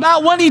talking about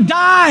when he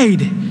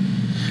died.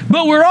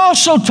 But we're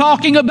also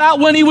talking about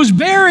when he was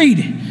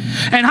buried.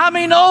 And how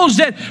many knows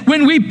that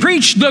when we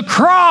preach the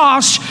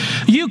cross,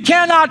 you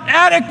cannot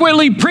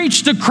adequately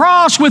preach the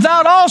cross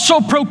without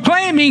also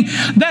proclaiming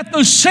that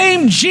the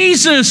same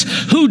Jesus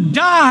who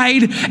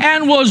died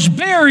and was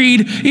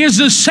buried is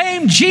the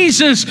same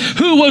Jesus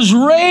who was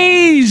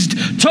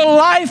raised to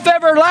life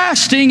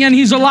everlasting, and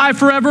he's alive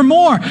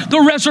forevermore,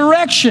 the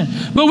resurrection.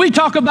 But we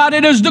talk about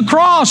it as the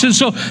cross. And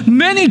so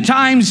many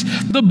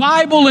times the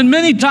Bible and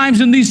many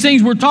times in these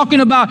things we're talking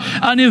about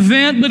an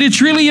event, but it's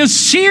really a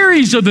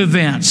series of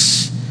events.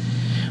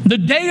 The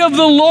day of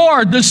the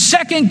Lord, the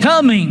second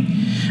coming,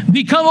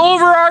 become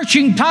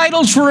overarching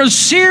titles for a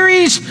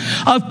series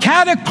of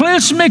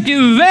cataclysmic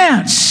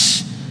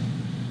events.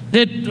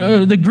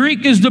 That the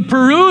Greek is the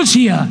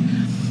parousia.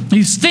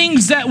 These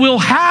things that will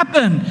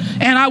happen,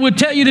 and I would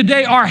tell you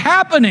today are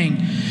happening.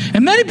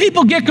 And many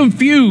people get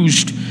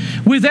confused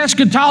with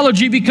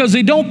eschatology because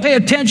they don't pay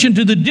attention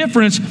to the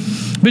difference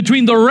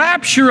between the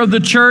rapture of the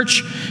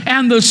church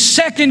and the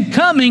second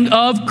coming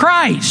of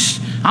Christ.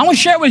 I want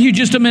to share with you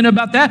just a minute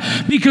about that,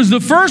 because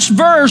the first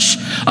verse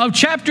of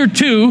chapter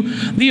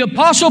 2, the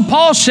Apostle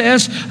Paul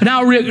says,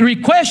 "Now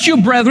request you,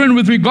 brethren,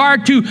 with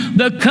regard to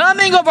the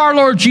coming of our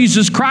Lord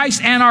Jesus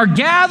Christ and our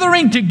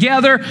gathering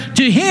together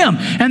to him."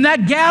 And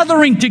that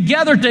gathering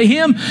together to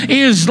him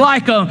is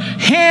like a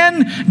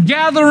hen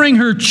gathering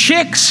her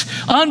chicks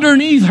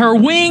underneath her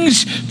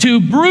wings to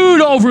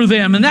brood over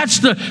them. And that's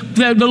the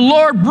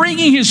Lord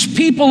bringing his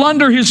people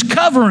under his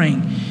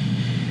covering.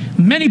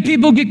 Many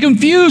people get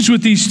confused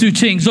with these two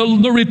things.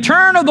 The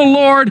return of the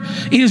Lord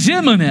is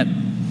imminent.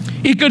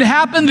 It could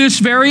happen this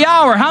very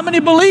hour. How many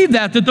believe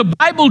that? That the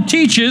Bible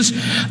teaches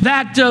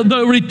that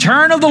the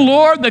return of the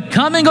Lord, the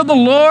coming of the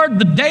Lord,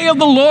 the day of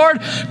the Lord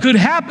could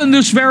happen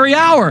this very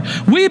hour.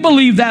 We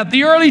believe that.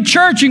 The early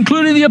church,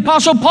 including the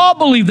Apostle Paul,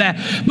 believed that.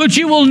 But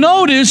you will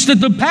notice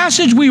that the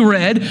passage we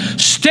read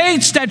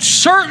states that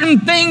certain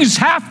things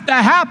have to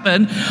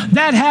happen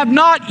that have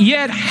not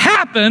yet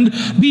happened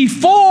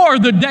before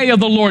the day of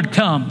the Lord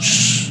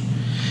comes.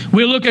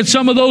 We'll look at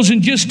some of those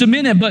in just a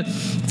minute, but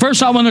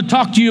first I want to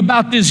talk to you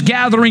about this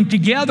gathering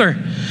together.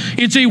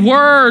 It's a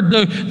word,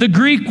 the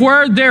Greek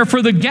word there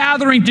for the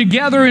gathering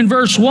together in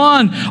verse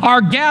 1. Our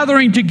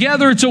gathering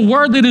together, it's a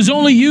word that is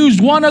only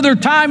used one other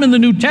time in the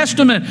New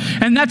Testament,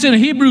 and that's in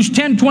Hebrews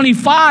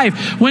 10:25,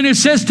 when it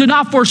says to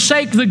not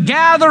forsake the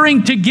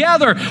gathering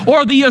together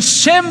or the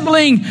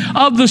assembling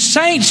of the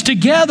saints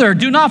together.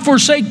 Do not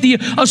forsake the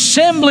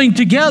assembling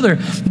together.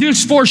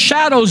 This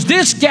foreshadows,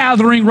 this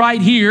gathering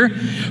right here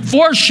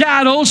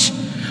foreshadows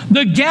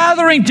the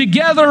gathering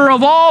together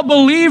of all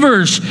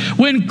believers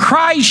when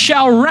Christ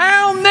shall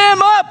round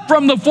them up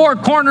from the four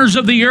corners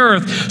of the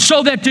earth,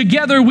 so that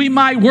together we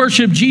might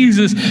worship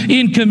Jesus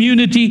in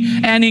community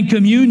and in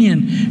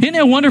communion. Isn't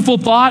it a wonderful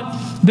thought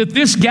that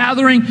this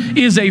gathering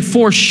is a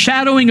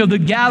foreshadowing of the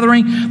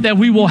gathering that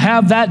we will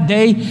have that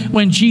day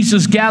when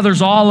Jesus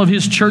gathers all of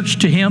his church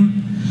to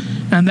him?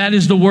 And that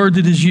is the word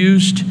that is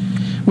used.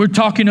 We're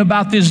talking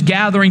about this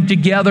gathering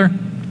together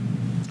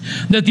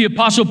that the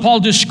Apostle Paul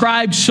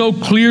describes so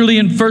clearly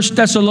in 1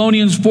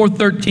 Thessalonians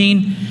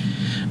 4:13.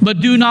 But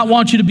do not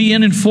want you to be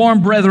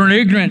uninformed, brethren,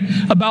 ignorant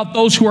about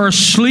those who are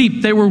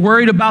asleep. They were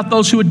worried about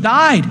those who had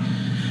died,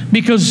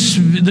 because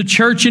the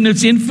church in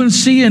its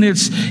infancy and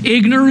its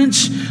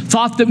ignorance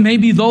thought that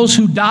maybe those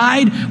who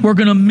died were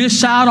going to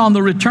miss out on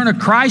the return of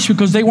Christ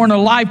because they weren't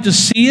alive to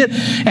see it,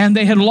 and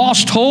they had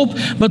lost hope.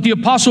 But the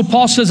Apostle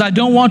Paul says, I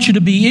don't want you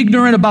to be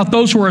ignorant about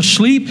those who are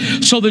asleep,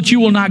 so that you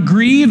will not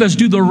grieve as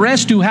do the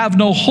rest who have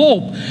no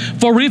hope.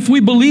 For if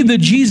we believe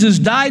that Jesus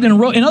died and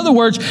rose, in other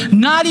words,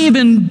 not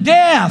even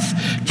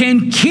death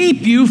can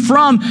keep you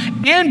from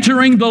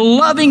entering the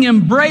loving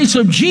embrace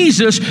of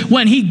Jesus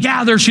when he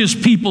gathers his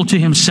people to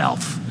himself.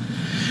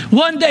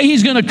 One day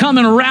he's going to come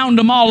and round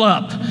them all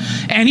up.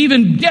 And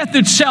even death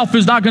itself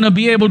is not going to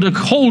be able to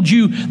hold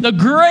you. The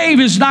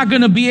grave is not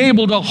going to be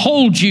able to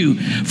hold you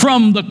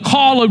from the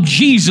call of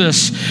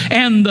Jesus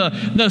and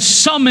the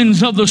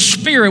summons of the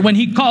Spirit when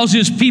He calls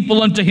His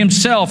people unto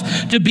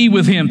Himself to be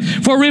with Him.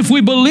 For if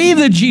we believe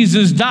that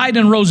Jesus died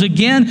and rose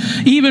again,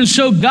 even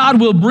so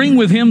God will bring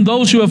with Him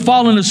those who have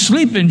fallen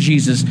asleep in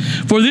Jesus.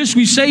 For this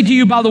we say to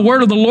you by the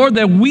word of the Lord,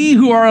 that we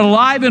who are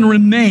alive and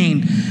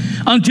remain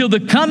until the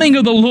coming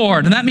of the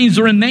Lord, and that means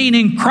to remain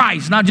in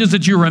Christ, not just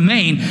that you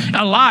remain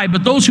alive,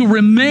 but those who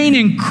remain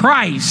in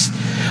Christ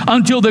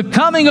until the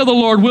coming of the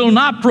Lord will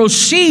not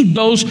precede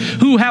those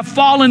who have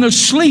fallen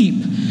asleep.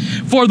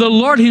 For the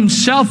Lord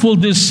Himself will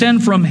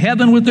descend from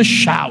heaven with a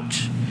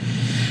shout.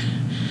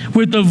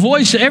 With the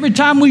voice, every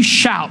time we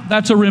shout,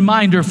 that's a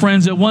reminder,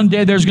 friends, that one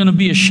day there's going to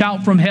be a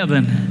shout from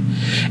heaven.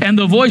 And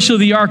the voice of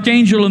the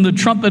archangel and the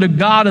trumpet of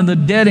God, and the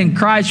dead in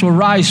Christ will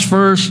rise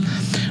first.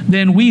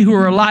 Then we who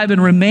are alive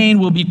and remain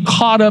will be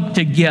caught up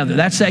together.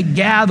 That's that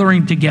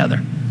gathering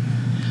together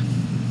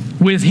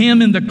with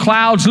Him in the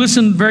clouds.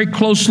 Listen very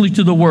closely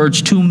to the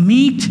words. To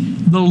meet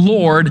the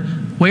Lord,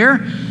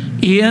 where?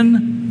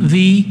 In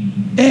the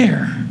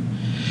air.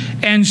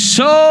 And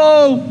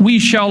so we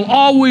shall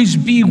always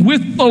be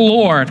with the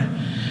Lord.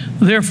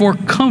 Therefore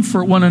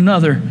comfort one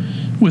another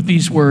with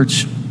these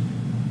words.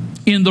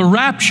 In the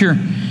rapture,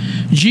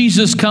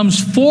 Jesus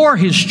comes for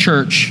His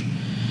church.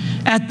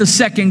 At the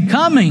second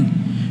coming,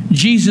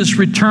 Jesus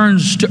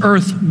returns to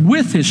earth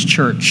with His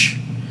church.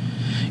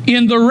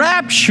 In the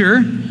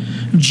rapture,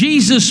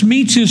 Jesus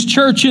meets His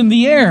church in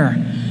the air.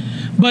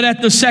 But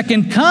at the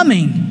second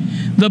coming,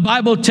 the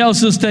Bible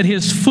tells us that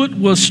His foot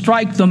will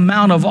strike the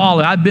Mount of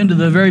Olives. I've been to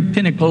the very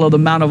pinnacle of the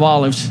Mount of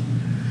Olives.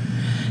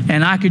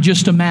 And I could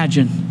just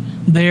imagine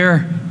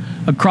there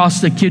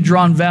across the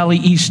Kidron Valley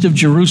east of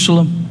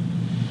Jerusalem.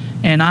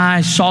 And I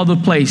saw the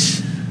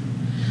place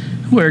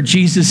where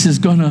Jesus is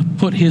going to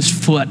put His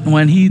foot.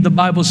 When the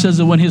Bible says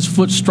that when His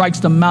foot strikes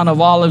the Mount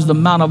of Olives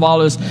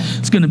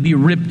is going to be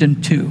ripped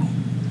in two.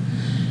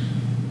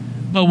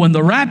 But when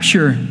the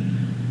rapture,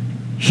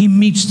 He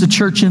meets the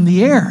church in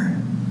the air.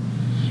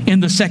 In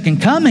the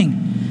second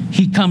coming,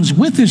 He comes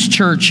with His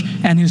church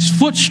and His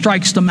foot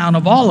strikes the Mount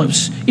of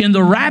Olives. In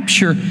the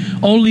rapture,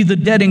 only the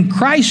dead in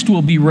Christ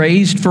will be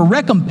raised for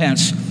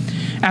recompense.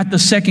 At the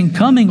second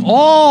coming,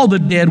 all the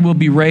dead will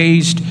be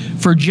raised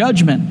for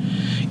judgment.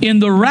 In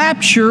the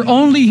rapture,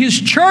 only His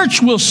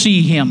church will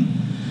see Him.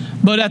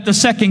 But at the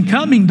second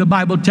coming, the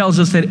Bible tells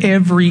us that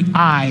every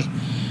eye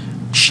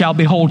shall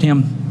behold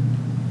Him.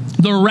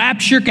 The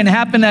rapture can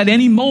happen at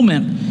any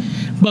moment.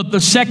 But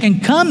the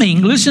second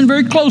coming, listen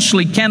very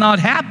closely, cannot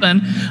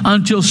happen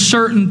until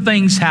certain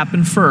things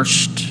happen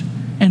first.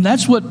 And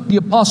that's what the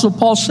Apostle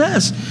Paul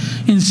says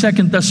in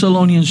 2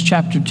 Thessalonians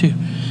chapter 2.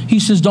 He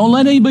says, don't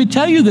let anybody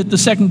tell you that the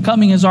second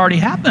coming has already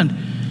happened,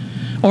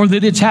 or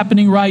that it's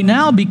happening right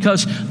now,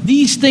 because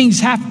these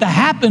things have to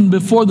happen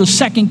before the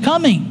second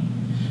coming.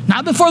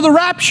 Not before the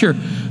rapture,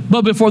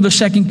 but before the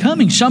second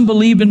coming. Some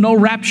believe in no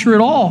rapture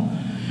at all,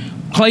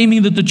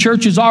 claiming that the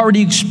church is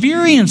already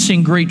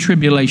experiencing great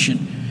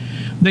tribulation.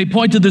 They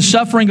point to the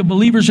suffering of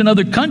believers in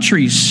other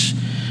countries.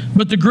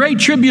 But the great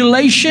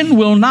tribulation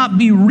will not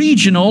be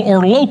regional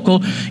or local.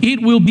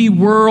 It will be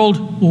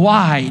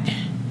worldwide.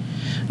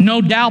 No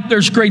doubt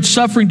there's great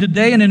suffering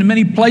today, and in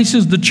many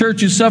places the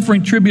church is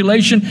suffering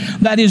tribulation.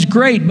 That is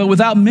great, but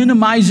without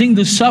minimizing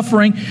the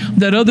suffering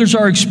that others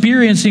are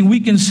experiencing, we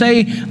can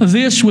say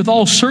this with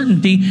all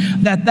certainty,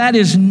 that that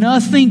is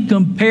nothing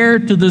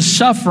compared to the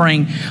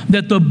suffering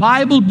that the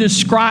Bible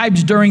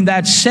describes during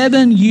that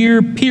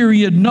 7-year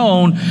period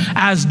known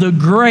as the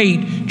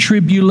Great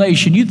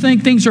Tribulation. You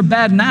think things are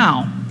bad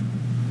now?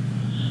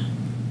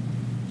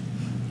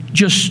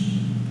 Just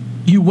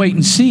you wait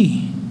and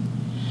see.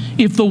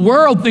 If the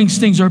world thinks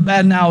things are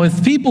bad now,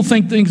 if people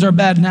think things are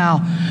bad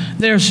now,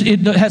 it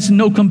has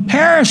no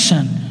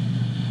comparison.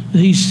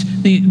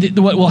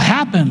 What will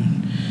happen.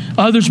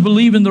 Others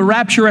believe in the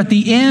rapture at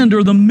the end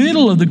or the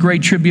middle of the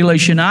Great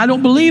Tribulation. I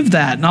don't believe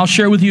that. And I'll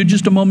share with you in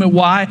just a moment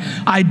why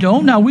I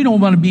don't. Now, we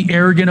don't want to be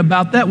arrogant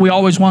about that. We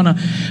always want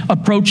to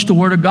approach the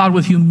Word of God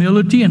with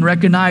humility and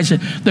recognize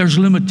that there's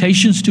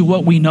limitations to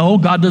what we know.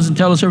 God doesn't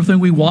tell us everything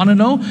we want to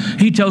know.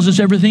 He tells us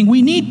everything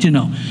we need to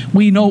know.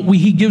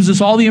 He gives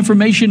us all the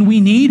information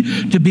we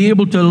need to be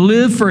able to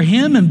live for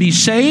Him and be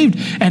saved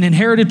and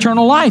inherit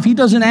eternal life. He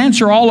doesn't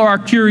answer all of our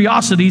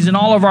curiosities and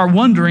all of our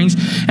wonderings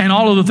and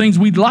all of the things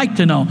we'd like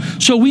to know.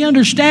 So we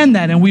understand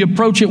that, and we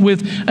approach it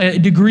with a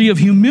degree of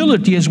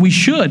humility, as we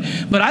should.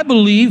 But I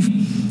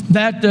believe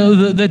that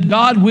that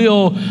God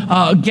will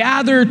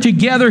gather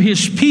together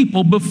His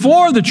people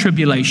before the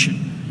tribulation.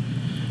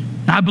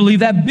 I believe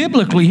that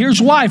biblically. Here's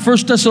why. 1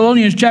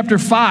 Thessalonians chapter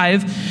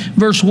 5,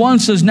 verse 1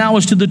 says, "Now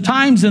as to the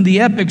times and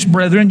the epochs,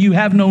 brethren, you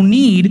have no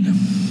need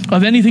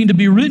of anything to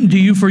be written to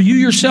you, for you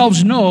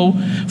yourselves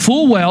know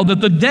full well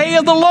that the day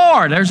of the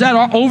Lord," there's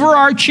that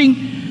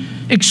overarching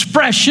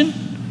expression,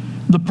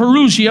 the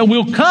parousia,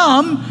 "will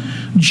come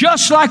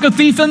just like a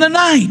thief in the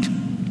night.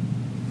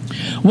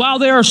 While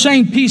they are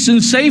saying peace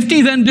and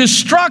safety, then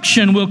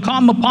destruction will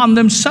come upon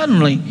them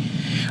suddenly.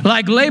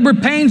 Like labor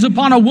pains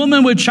upon a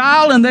woman with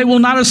child, and they will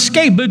not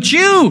escape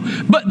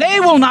they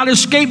will not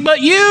escape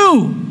but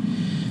you.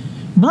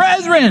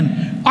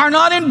 Brethren, are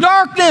not in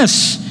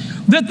darkness,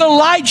 that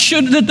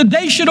the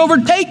day should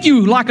overtake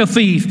you like a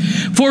thief.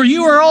 For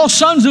you are all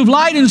sons of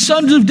light and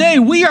sons of day.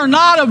 We are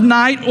not of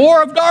night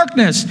or of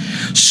darkness.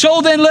 So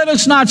then let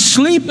us not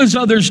sleep as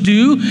others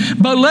do,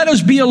 but let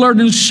us be alert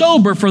and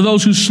sober. For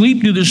those who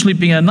sleep do their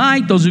sleeping at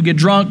night. Those who get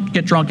drunk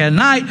at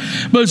night.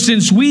 But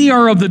since we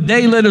are of the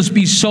day, let us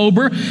be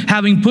sober,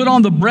 having put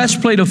on the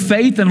breastplate of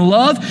faith and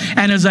love,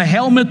 and as a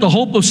helmet the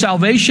hope of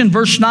salvation.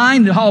 Verse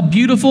 9, how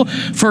beautiful.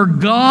 For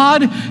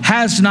God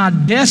has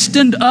not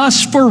destined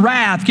us for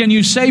wrath. Can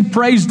you say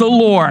praise the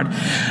Lord?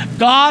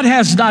 God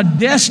has not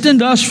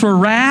destined us for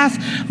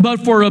wrath,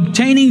 but for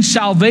obtaining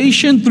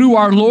salvation through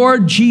our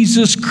Lord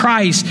Jesus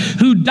Christ,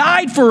 who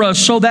died for us,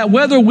 so that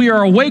whether we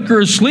are awake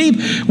or asleep,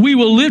 we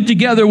will live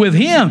together with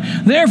him.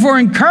 Therefore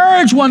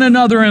encourage one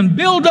another and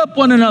build up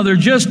one another,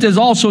 just as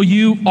also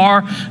you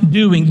are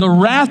doing. The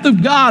wrath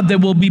of God that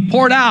will be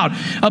poured out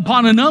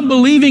upon an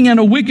unbelieving and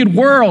a wicked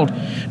world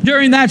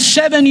during that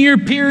 7-year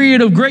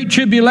period of great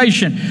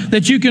tribulation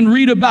that you can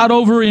read about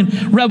over in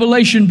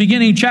Revelation,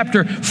 beginning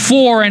chapter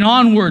 4 and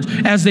onwards,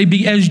 as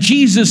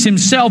Jesus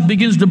himself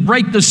begins to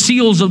break the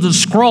seals of the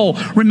scroll.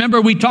 Remember,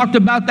 we talked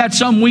about that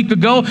some week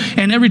ago,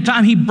 and every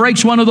time he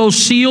breaks one of those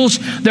seals,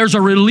 there's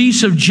a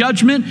release of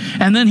judgment,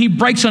 and then he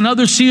breaks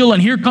another seal,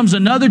 and here comes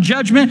another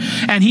judgment,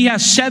 and he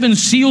has 7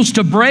 seals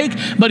to break.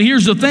 But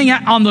here's the thing,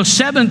 on the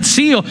 7th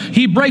seal,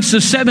 he breaks the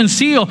 7th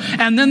seal,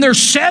 and then there's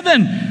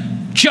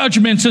 7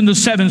 judgments in the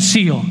 7th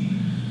seal.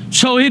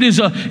 So it is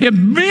a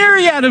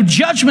myriad of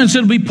judgments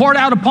that will be poured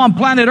out upon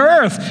planet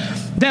Earth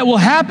that will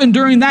happen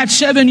during that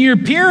 7-year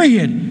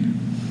period.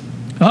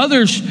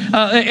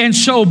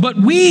 But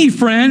we,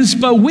 friends,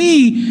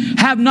 we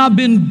have not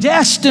been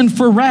destined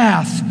for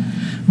wrath,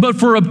 but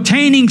for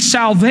obtaining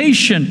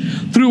salvation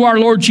through our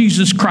Lord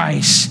Jesus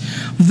Christ.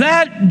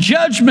 That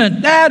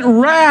judgment, that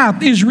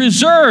wrath is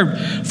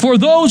reserved for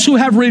those who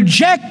have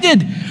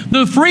rejected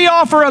the free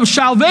offer of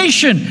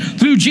salvation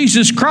through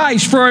Jesus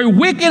Christ for a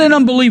wicked and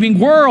unbelieving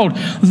world.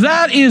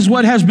 That is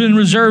what has been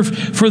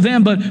reserved for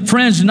them, but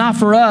friends, not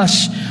for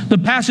us. The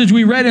passage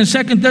we read in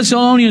 2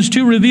 Thessalonians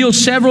 2 reveals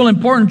several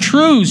important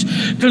truths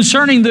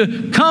concerning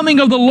the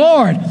coming of the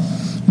Lord.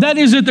 That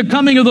is, that the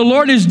coming of the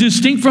Lord is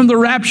distinct from the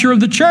rapture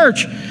of the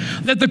church.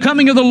 That the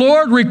coming of the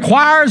Lord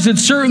requires that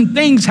certain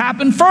things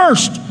happen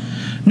first.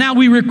 Now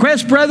we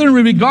request, brethren,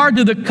 with regard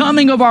to the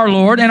coming of our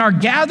Lord and our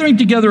gathering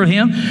together with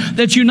him,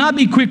 that you not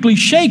be quickly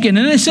shaken.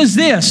 And it says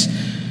this,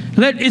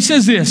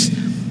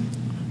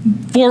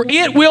 for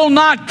it will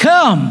not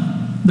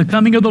come, the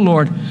coming of the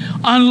Lord,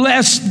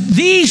 unless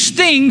these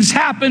things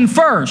happen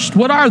first.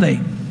 What are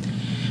they?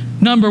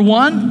 Number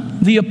 1,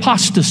 the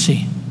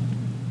apostasy.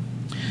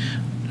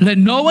 Let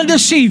no one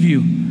deceive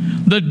you.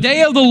 The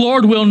day of the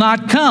Lord will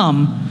not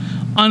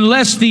come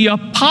unless the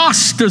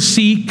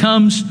apostasy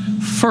comes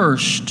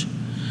first.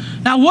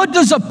 Now, what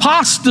does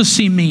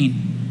apostasy mean?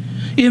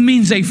 It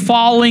means a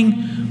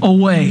falling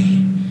away.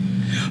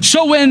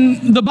 So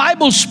when the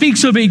Bible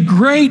speaks of a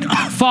great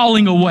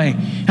falling away,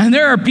 and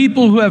there are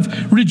people who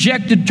have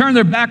rejected, turned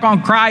their back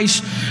on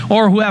Christ,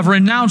 or who have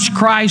renounced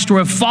Christ, or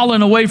have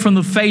fallen away from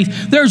the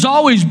faith. There's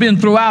always been,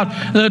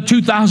 throughout the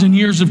 2,000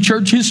 years of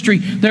church history,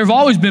 there have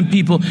always been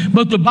people.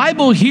 But the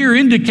Bible here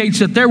indicates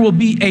that there will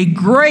be a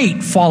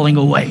great falling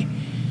away,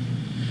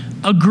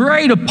 a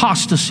great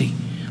apostasy.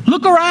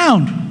 Look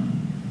around.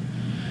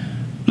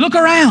 Look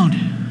around.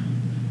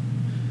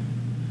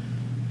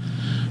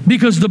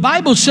 Because the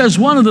Bible says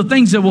one of the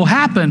things that will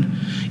happen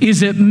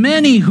is that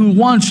many who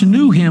once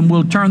knew him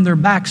will turn their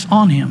backs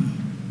on him.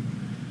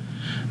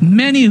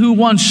 Many who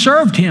once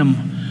served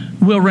him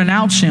will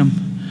renounce him.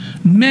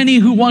 Many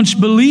who once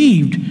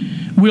believed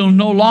will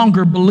no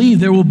longer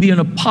believe. There will be an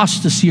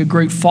apostasy, a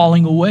great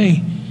falling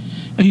away.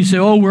 And you say,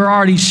 oh, we're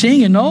already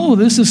seeing it. No,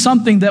 this is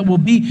something that will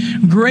be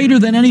greater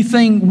than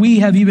anything we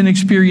have even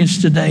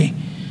experienced today.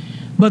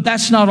 But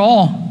that's not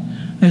all.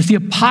 As the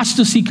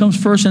apostasy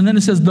comes first, and then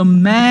it says the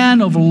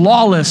man of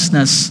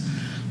lawlessness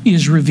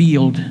is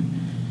revealed.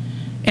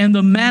 And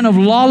the man of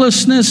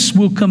lawlessness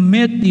will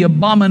commit the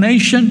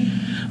abomination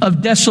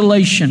of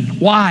desolation.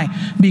 Why?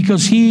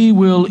 Because he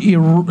will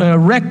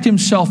erect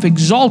himself,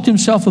 exalt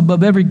himself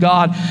above every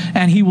god,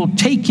 and he will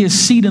take his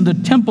seat in the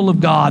temple of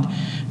God,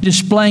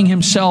 displaying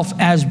himself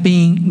as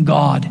being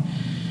God.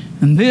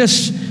 And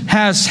this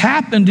has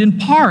happened in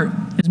part.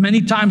 As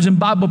many times in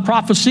Bible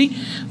prophecy,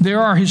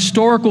 there are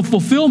historical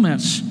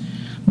fulfillments,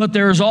 but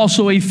there is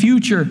also a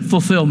future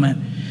fulfillment.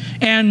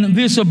 And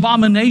this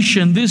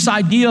abomination, this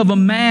idea of a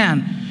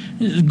man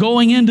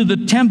going into the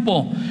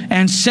temple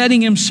and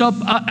setting himself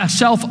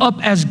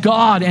up as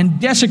God and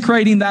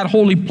desecrating that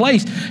holy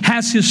place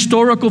has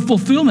historical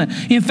fulfillment.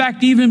 In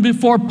fact, even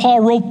before Paul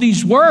wrote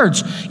these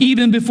words,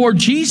 even before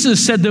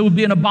Jesus said there would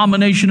be an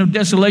abomination of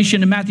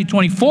desolation in Matthew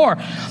 24,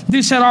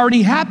 this had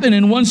already happened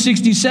in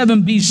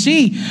 167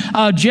 BC.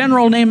 A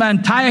general named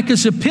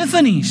Antiochus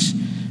Epiphanes.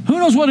 Who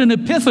knows what an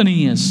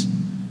epiphany is?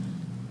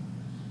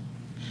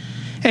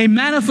 a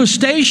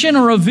manifestation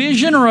or a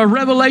vision or a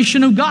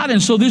revelation of God.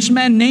 And so this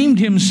man named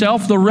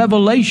himself the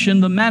revelation,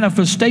 the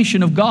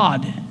manifestation of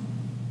God.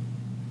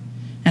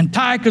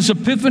 Antiochus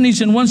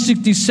Epiphanes in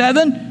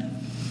 167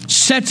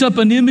 sets up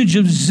an image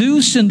of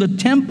Zeus in the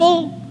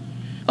temple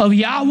of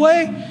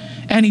Yahweh,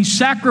 and he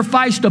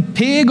sacrificed a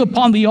pig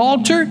upon the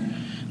altar.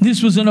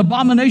 This was an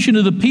abomination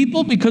to the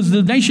people, because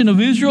the nation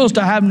of Israel is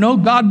to have no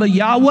God but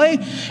Yahweh,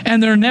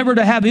 and they're never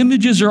to have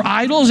images or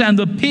idols. And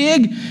the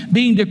pig,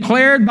 being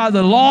declared by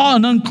the law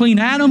an unclean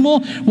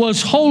animal,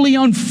 was wholly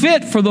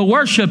unfit for the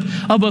worship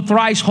of a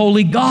thrice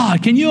holy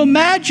God. Can you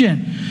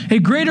imagine a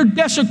greater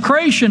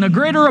desecration, a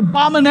greater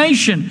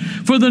abomination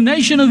for the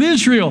nation of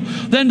Israel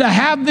than to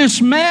have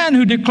this man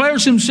who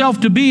declares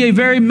himself to be a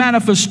very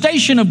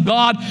manifestation of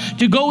God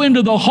to go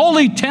into the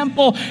holy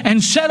temple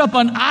and set up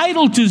an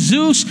idol to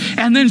Zeus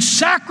and then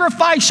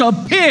sacrifice a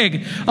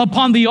pig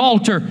upon the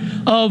altar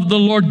of the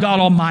Lord God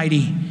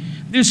Almighty?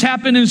 This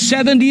happened in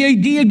 70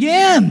 AD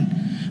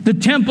again. The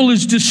temple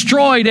is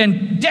destroyed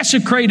and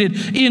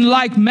desecrated in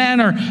like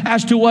manner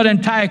as to what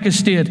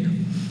Antiochus did.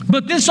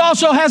 But this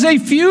also has a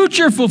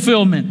future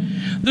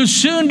fulfillment. The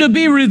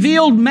soon-to-be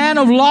revealed man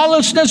of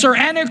lawlessness, or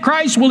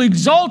Antichrist, will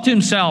exalt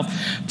himself,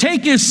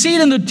 take his seat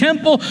in the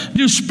temple,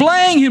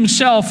 displaying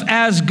himself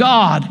as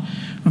God.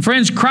 And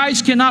friends,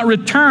 Christ cannot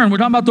return. We're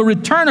talking about the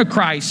return of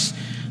Christ,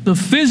 the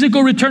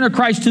physical return of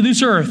Christ to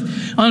this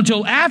earth,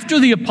 until after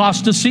the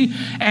apostasy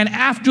and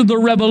after the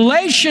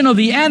revelation of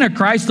the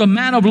Antichrist, the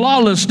man of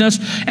lawlessness,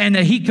 and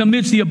that he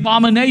commits the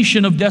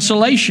abomination of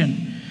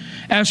desolation.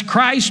 As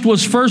Christ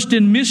was first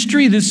in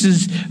mystery, this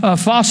is,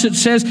 Fawcett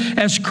says,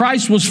 as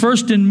Christ was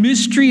first in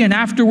mystery and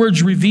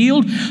afterwards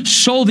revealed,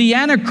 so the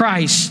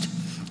Antichrist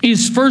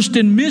is first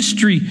in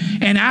mystery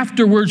and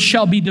afterwards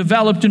shall be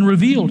developed and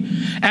revealed.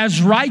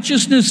 As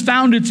righteousness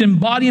found its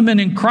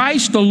embodiment in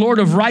Christ, the Lord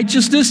of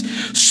righteousness,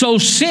 so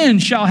sin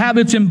shall have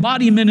its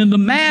embodiment in the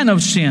man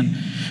of sin.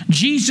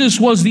 Jesus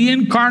was the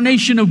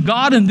incarnation of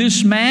God, and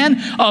this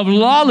man of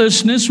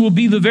lawlessness will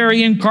be the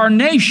very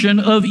incarnation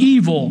of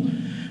evil.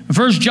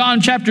 1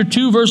 John chapter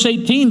 2, verse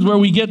 18 is where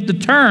we get the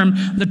term,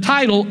 the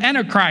title,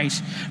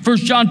 Antichrist. 1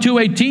 John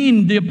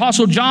 2:18, the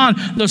Apostle John,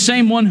 the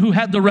same one who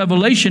had the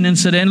revelation,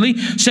 incidentally,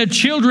 said,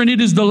 "Children, it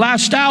is the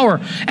last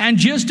hour. And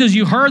just as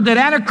you heard that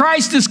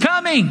Antichrist is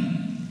coming."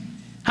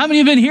 How many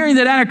have been hearing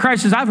that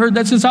Antichrist is? I've heard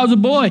that since I was a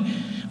boy.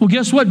 Well,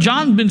 guess what?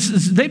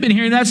 They've been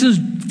hearing that since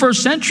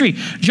first century.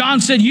 John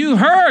said, "You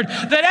heard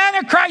that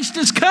Antichrist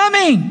is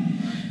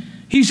coming."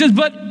 He says,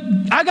 "But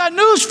I got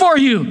news for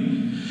you.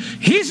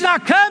 He's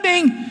not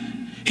coming.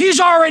 He's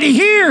already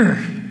here.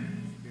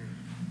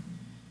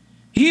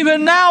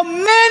 Even now,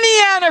 many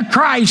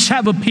antichrists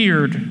have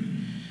appeared."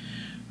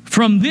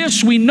 From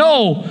this, we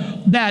know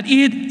that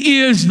it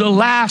is the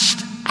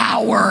last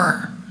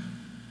hour.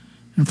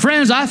 And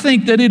friends, I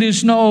think that it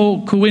is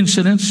no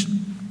coincidence.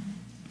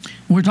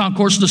 We're talking, of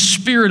course, the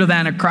spirit of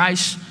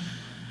Antichrist,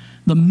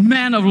 the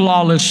man of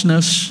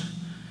lawlessness.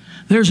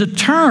 There's a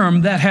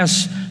term that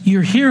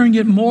you're hearing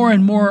it more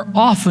and more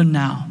often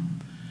now.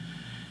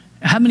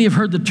 How many have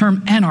heard the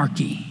term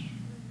anarchy?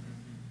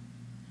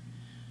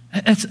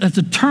 It's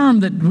a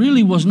term that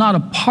really was not a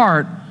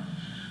part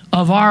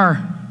of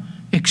our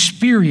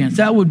experience.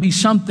 That would be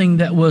something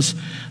that was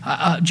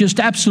just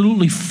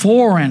absolutely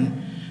foreign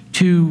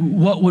to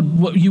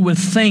what you would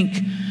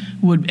think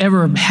would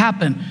ever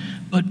happen.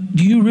 But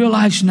do you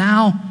realize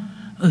now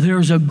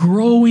there's a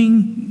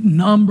growing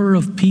number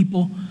of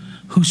people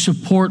who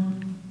support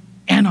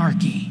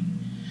anarchy?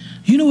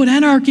 You know what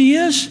anarchy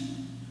is?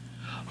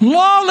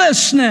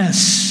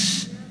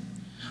 Lawlessness.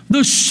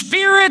 The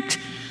spirit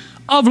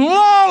of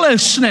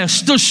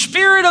lawlessness, the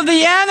spirit of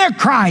the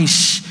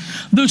Antichrist,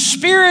 the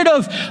spirit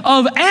of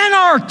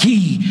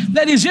anarchy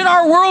that is in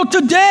our world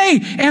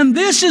today. And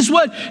this is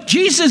what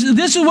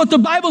the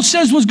Bible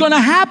says was going to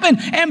happen.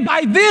 And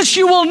by this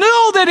you will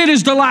know that it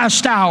is the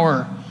last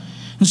hour.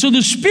 And so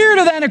the spirit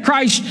of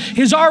Antichrist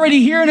is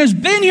already here and has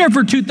been here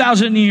for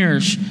 2,000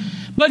 years.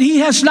 But he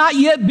has not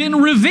yet been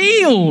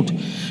revealed.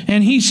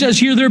 And he says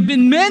here, there have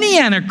been many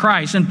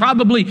antichrists. And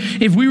probably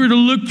if we were to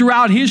look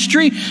throughout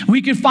history,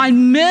 we could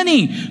find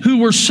many who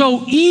were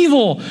so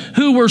evil,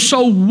 who were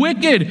so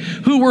wicked,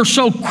 who were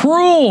so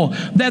cruel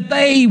that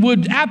they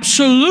would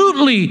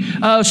absolutely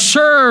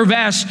serve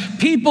as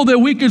people that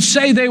we could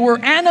say they were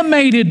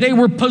animated, they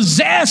were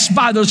possessed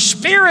by the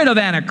spirit of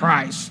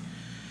Antichrist.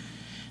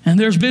 And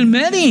there's been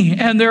many,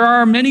 and there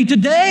are many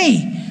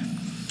today.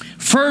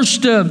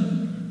 First,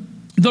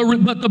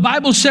 but the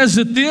Bible says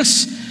that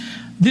this,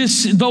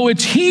 though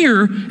it's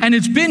here and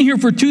it's been here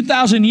for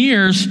 2,000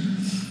 years,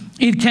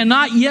 it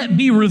cannot yet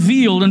be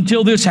revealed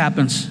until this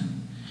happens.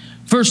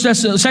 2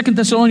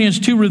 Thessalonians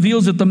 2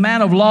 reveals that the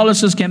man of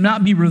lawlessness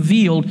cannot be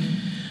revealed,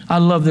 I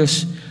love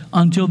this,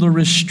 until the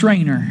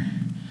restrainer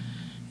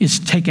is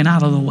taken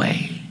out of the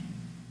way.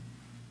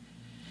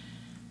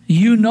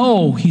 You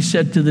know, he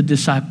said to the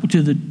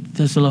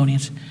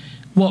Thessalonians,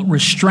 what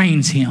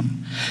restrains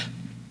him,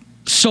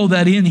 so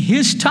that in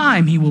his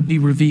time he will be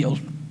revealed.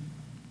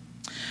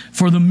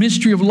 For the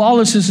mystery of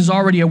lawlessness is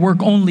already at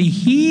work. Only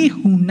he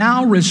who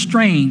now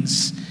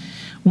restrains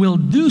will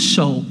do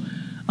so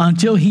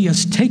until he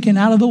is taken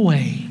out of the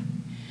way.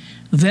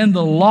 Then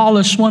the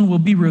lawless one will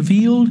be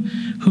revealed,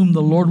 whom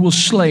the Lord will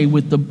slay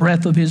with the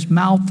breath of his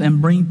mouth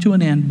and bring to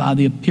an end by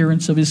the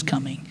appearance of his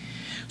coming.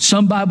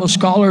 Some Bible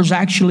scholars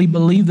actually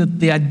believe that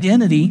the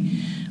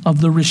identity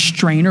of the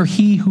restrainer,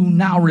 he who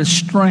now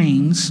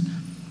restrains,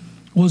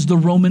 was the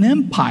Roman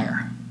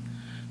Empire.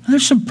 Now,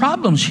 there's some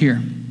problems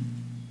here.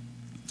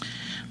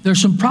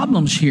 There's some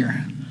problems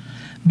here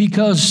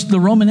because the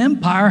Roman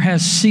Empire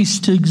has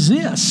ceased to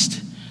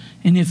exist.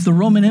 And if the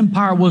Roman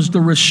Empire was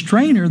the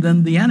restrainer,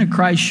 then the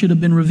Antichrist should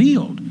have been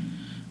revealed.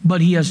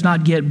 But he has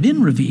not yet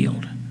been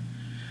revealed,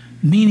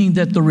 meaning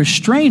that the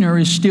restrainer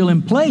is still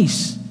in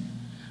place.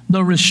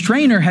 The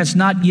restrainer has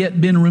not yet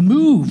been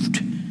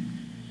removed.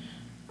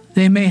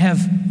 That may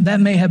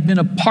have been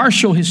a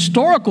partial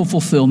historical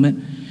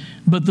fulfillment,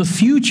 but the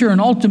future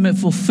and ultimate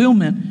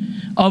fulfillment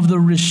of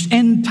the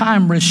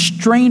end-time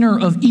restrainer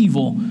of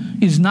evil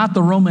is not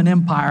the Roman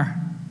Empire.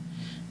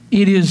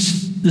 It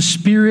is the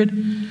Spirit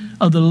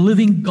of the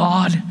living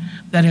God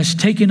that has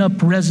taken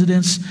up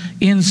residence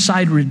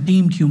inside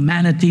redeemed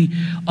humanity,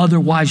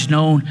 otherwise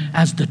known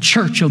as the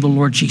church of the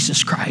Lord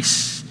Jesus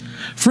Christ.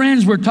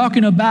 Friends, we're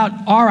talking about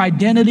our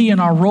identity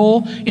and our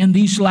role in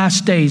these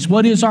last days.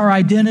 What is our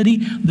identity?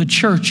 The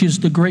church is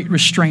the great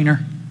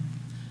restrainer.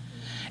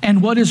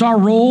 And what is our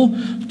role?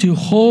 To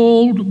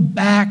hold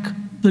back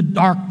the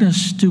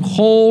darkness, to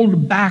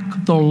hold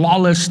back the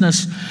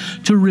lawlessness,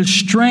 to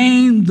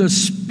restrain the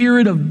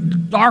spirit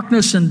of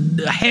darkness and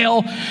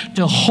hell,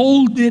 to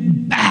hold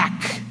it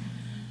back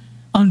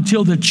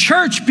until the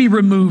church be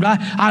removed.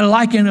 I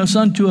liken us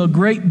unto a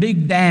great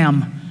big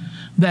dam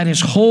that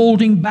is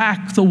holding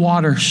back the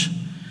waters.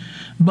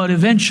 But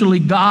eventually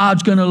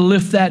God's going to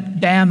lift that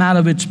dam out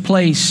of its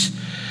place,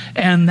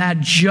 and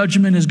that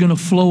judgment is going to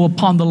flow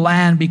upon the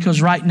land,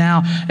 because right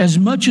now, as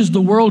much as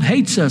the world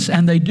hates us,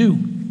 and they do,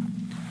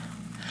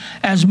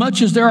 as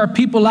much as there are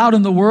people out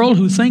in the world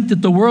who think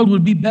that the world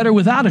would be better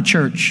without a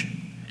church,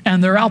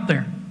 and they're out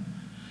there.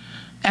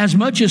 As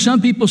much as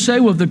some people say,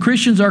 well, if the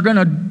Christians are going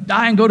to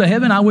die and go to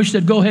heaven, I wish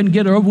they'd go ahead and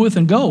get it over with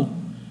and go,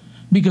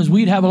 because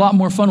we'd have a lot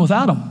more fun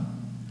without them.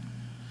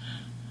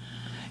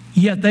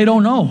 Yet they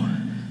don't know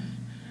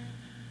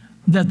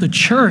that the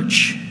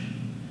church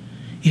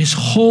is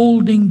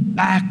holding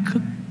back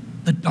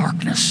the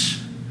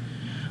darkness.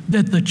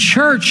 That the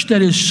church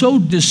that is so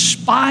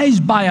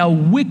despised by a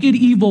wicked,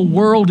 evil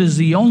world is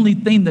the only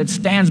thing that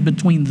stands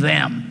between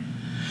them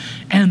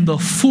and the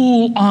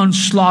full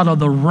onslaught of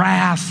the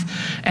wrath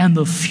and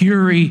the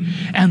fury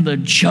and the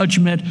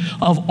judgment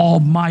of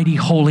Almighty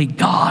Holy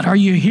God. Are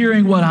you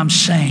hearing what I'm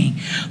saying?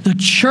 The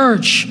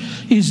church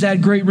is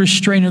that great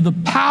restrainer, the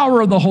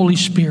power of the Holy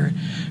Spirit.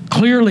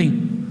 Clearly,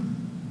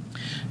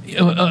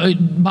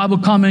 Bible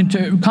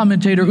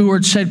commentator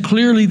Ewart said,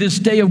 clearly this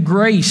day of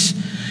grace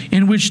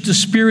in which the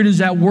Spirit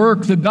is at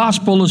work, the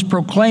gospel is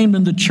proclaimed,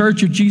 and the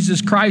church of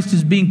Jesus Christ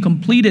is being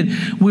completed,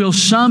 will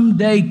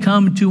someday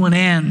come to an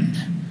end.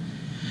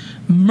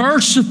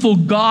 Merciful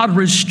God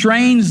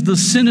restrains the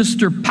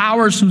sinister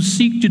powers who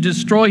seek to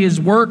destroy his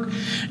work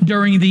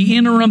during the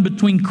interim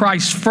between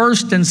Christ's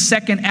first and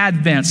second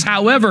advents.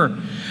 However,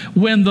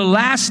 when the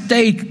last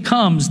day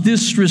comes,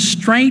 this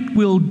restraint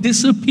will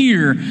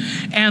disappear,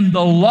 and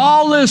the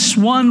lawless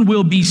one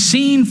will be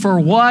seen for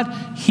what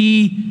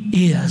he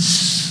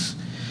is.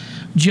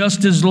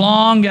 Just as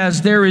long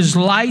as there is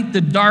light,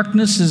 the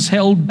darkness is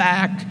held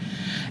back.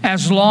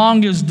 As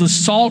long as the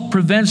salt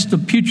prevents the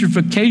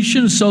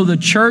putrefaction, so the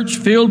church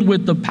filled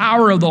with the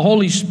power of the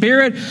Holy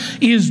Spirit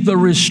is the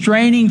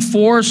restraining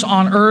force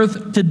on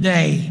earth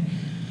today.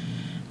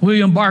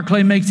 William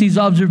Barclay makes these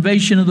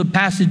observations of the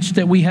passage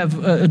that we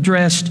have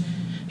addressed.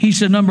 He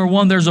said, number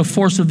one, there's a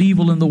force of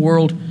evil in the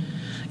world.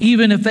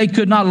 Even if they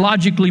could not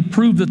logically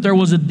prove that there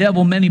was a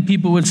devil, many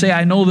people would say,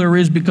 I know there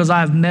is because I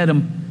have met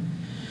him.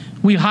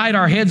 We hide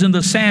our heads in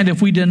the sand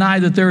if we deny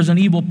that there is an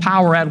evil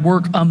power at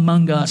work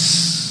among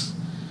us.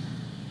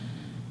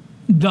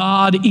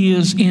 God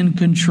is in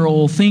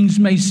control. Things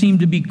may seem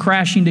to be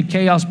crashing to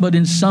chaos, but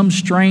in some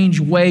strange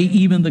way,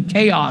 even the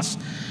chaos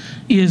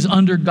is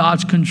under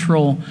God's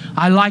control.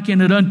 I liken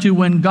it unto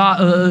when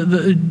God,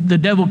 the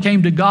devil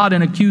came to God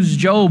and accused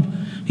Job.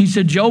 He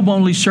said, Job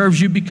only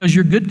serves you because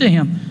you're good to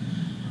him.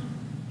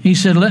 He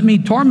said, let me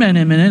torment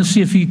him and then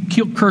see if he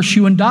curse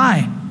you and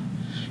die.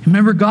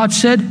 Remember, God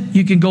said,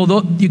 you can go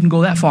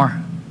that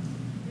far.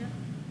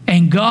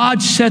 And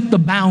God set the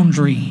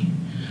boundary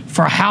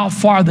for how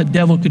far the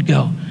devil could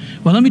go.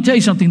 Well, let me tell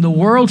you something. The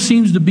world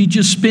seems to be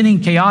just spinning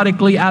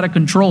chaotically out of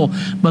control.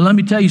 But let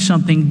me tell you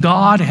something.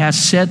 God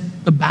has set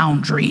the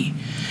boundary.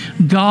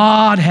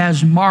 God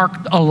has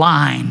marked a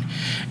line.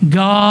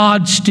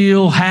 God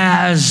still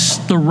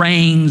has the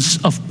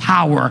reins of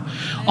power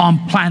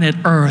on planet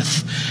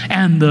Earth.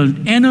 And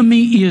the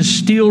enemy is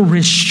still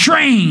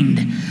restrained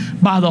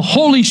by the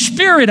Holy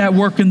Spirit at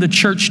work in the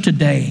church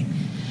today.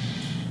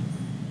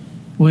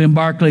 William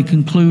Barclay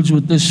concludes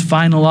with this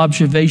final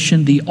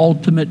observation: the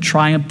ultimate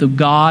triumph of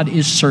God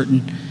is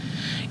certain.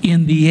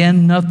 In the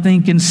end,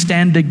 nothing can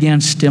stand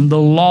against him. The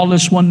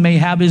lawless one may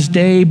have his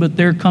day, but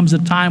there comes a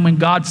time when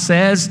God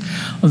says,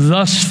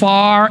 thus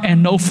far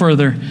and no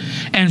further.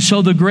 And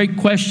so the great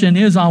question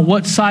is, on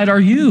what side are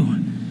you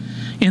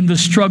in the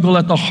struggle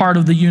at the heart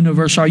of the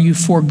universe? Are you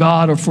for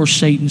God or for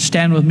Satan?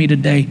 Stand with me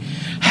today.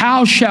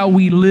 How shall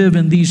we live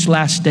in these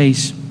last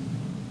days?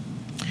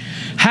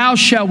 How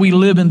shall we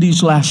live in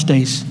these last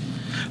days?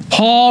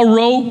 Paul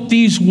wrote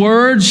these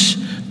words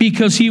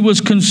because he was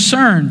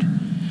concerned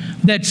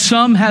that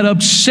some had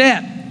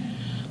upset,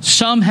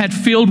 some had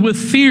filled with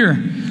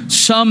fear,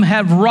 some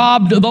have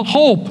robbed the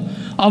hope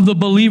of the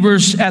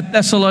believers at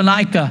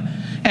Thessalonica.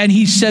 And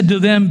he said to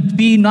them,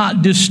 be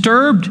not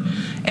disturbed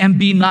and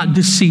be not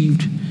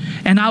deceived.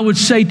 And I would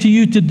say to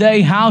you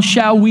today, how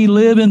shall we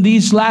live in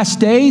these last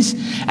days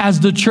as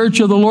the church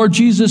of the Lord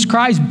Jesus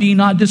Christ? Be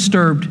not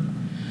disturbed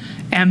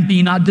and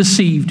be not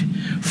deceived.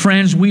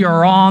 Friends, we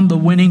are on the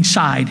winning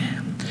side.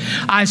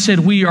 I said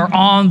we are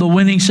on the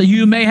winning side.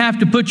 You may have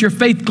to put your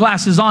faith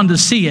glasses on to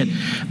see it,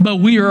 but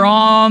we are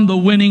on the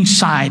winning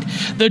side.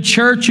 The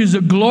church is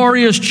a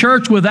glorious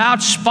church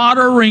without spot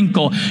or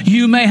wrinkle.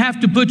 You may have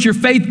to put your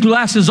faith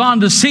glasses on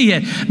to see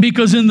it,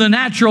 because in the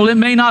natural it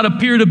may not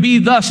appear to be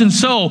thus and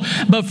so.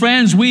 But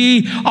friends,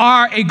 we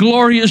are a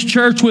glorious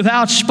church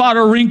without spot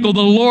or wrinkle.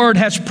 The Lord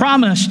has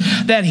promised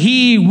that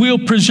He will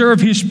preserve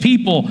His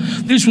people.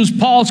 This was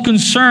Paul's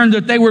concern,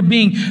 that they were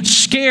being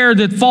scared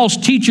that false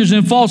teachers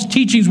and false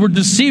teachings were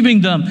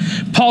deceiving them.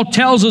 Paul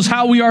tells us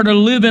how we are to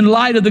live in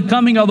light of the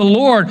coming of the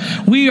Lord.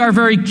 We are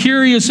very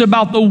curious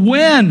about the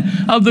when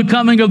of the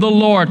coming of the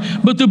Lord.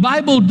 But the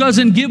Bible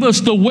doesn't give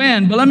us the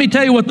when. But let me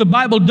tell you what the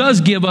Bible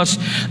does give us.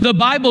 The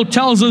Bible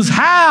tells us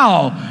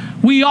how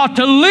we ought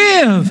to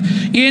live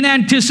in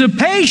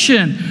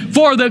anticipation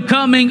for the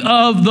coming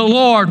of the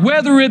Lord.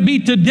 Whether it be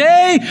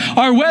today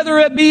or whether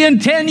it be in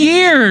 10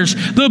 years,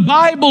 the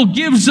Bible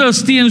gives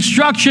us the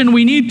instruction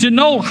we need to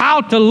know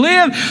how to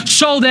live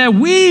so that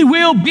we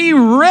will be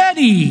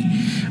ready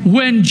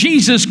when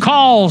Jesus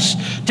calls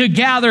to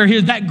gather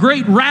that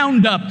great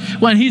roundup,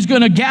 when He's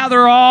going to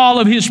gather all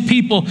of His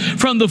people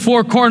from the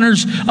four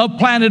corners of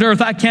planet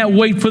Earth. I can't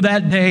wait for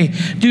that day.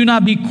 Do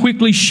not be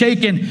quickly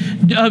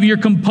shaken of your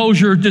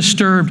composure or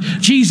disturbed.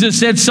 Jesus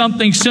said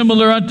something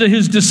similar unto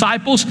His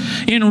disciples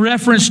in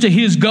reference to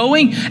His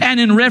going and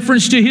in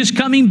reference to His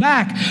coming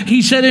back.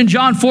 He said in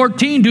John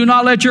 14, do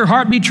not let your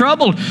heart be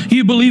troubled.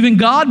 You believe in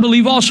God,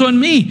 believe also in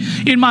me.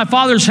 In my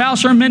Father's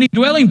house are many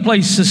dwelling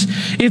places.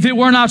 If it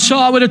were not so,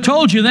 I would have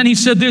told you. Then He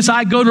said this,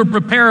 I go to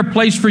prepare a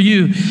place for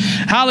you.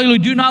 Hallelujah.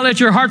 Do not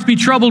let your hearts be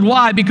troubled.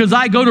 Why? Because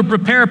I go to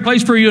prepare a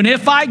place for you. And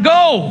if I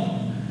go,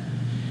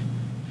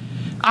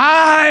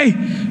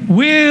 I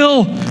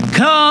will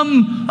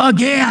come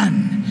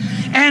again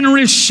and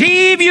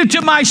receive you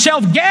to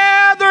myself,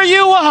 gather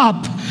you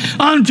up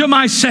unto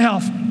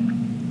myself,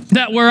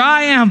 that where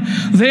I am,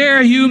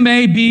 there you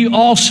may be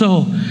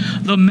also.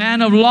 The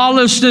man of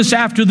lawlessness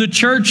after the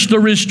church, the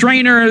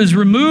restrainer is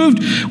removed,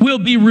 will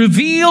be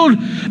revealed,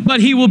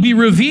 but he will be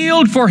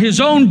revealed for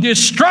his own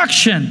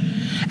destruction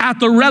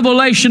at the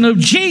revelation of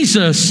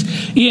Jesus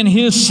in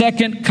His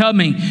second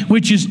coming,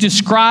 which is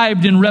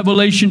described in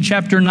Revelation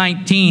chapter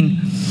 19.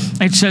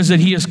 It says that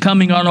He is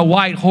coming on a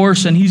white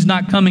horse, and He's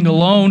not coming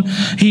alone.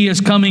 He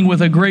is coming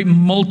with a great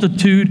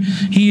multitude.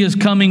 He is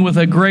coming with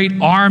a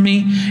great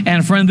army.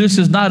 And friend, this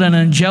is not an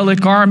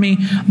angelic army.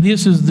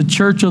 This is the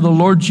church of the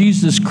Lord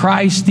Jesus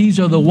Christ. These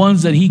are the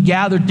ones that He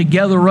gathered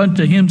together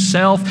unto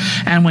Himself.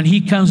 And when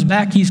He comes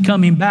back, He's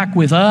coming back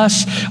with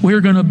us.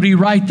 We're going to be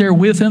right there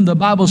with Him. The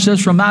Bible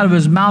says from out of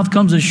His mouth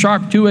comes a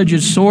sharp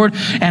two-edged sword,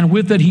 and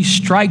with it He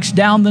strikes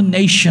down the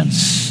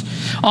nations.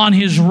 On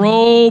His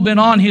robe and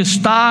on His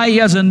thigh He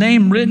has a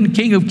name written,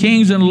 King of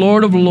Kings and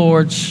Lord of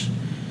Lords.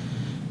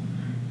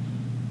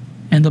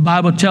 And the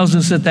Bible tells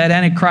us that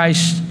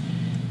Antichrist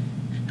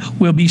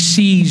will be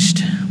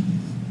seized,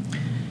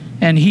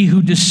 and he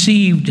who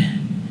deceived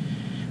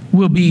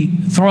will be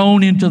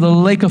thrown into the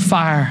lake of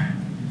fire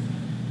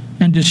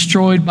and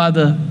destroyed by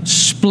the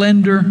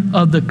splendor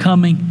of the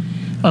coming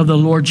of the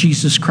Lord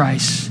Jesus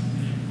Christ.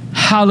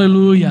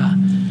 Hallelujah.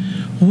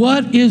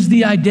 What is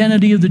the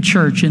identity of the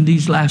church in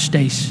these last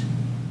days?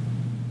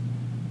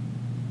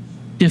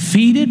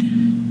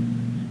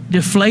 Defeated?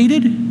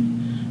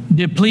 Deflated?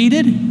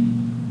 Depleted?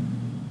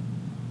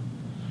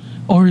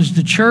 Or is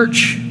the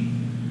church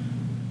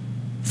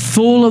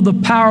full of the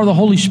power of the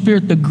Holy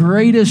Spirit, the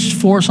greatest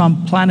force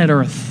on planet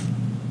Earth,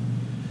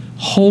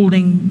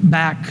 holding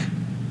back,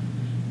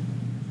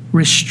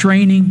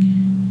 restraining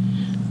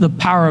the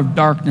power of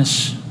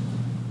darkness,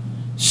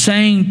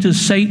 saying to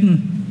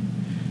Satan,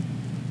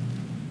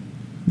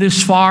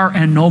 this far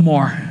and no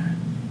more?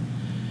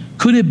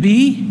 Could it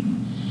be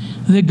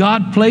that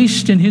God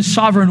placed in His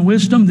sovereign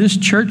wisdom this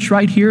church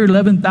right here,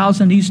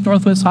 11,000 East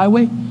Northwest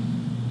Highway,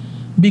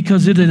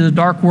 because it is a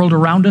dark world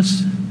around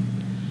us,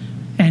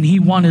 and He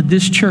wanted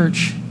this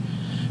church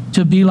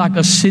to be like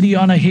a city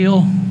on a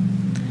hill?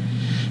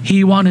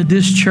 He wanted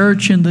this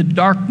church in the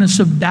darkness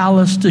of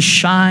Dallas to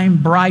shine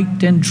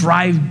bright and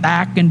drive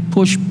back and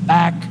push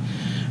back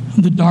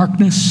the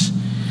darkness.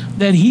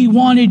 that He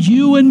wanted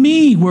you and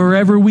me,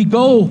 wherever we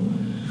go,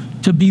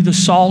 to be the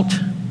salt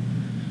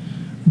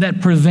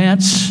that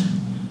prevents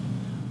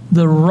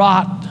the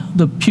rot,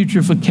 the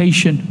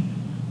putrefaction,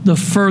 the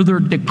further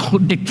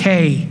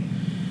decay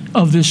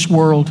of this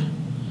world.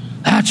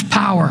 That's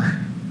power.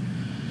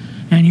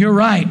 And you're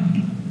right.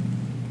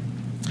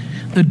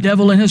 The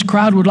devil and his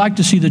crowd would like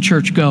to see the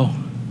church go,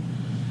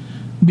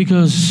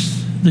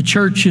 because the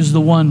church is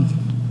the one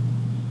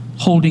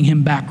holding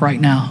him back right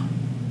now.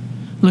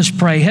 Let's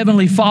pray.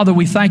 Heavenly Father,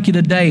 we thank you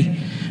today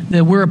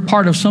that we're a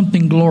part of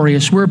something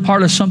glorious. We're a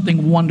part of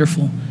something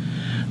wonderful.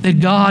 That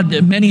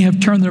God, many have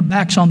turned their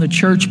backs on the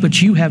church,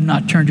 but you have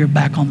not turned your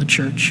back on the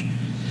church.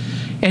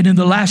 And in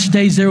the last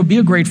days, there will be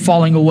a great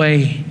falling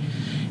away,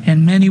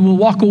 and many will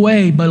walk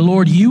away. But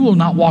Lord, you will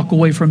not walk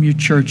away from your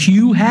church.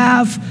 You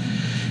have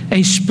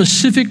a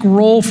specific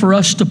role for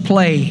us to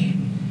play,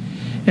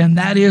 and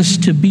that is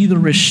to be the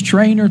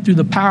restrainer through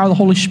the power of the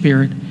Holy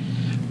Spirit,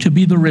 to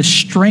be the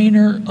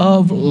restrainer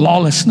of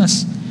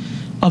lawlessness,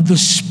 of the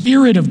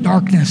spirit of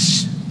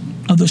darkness,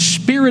 of the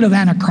spirit of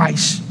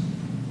Antichrist.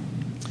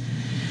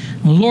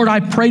 Lord, I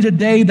pray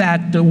today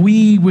that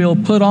we will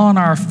put on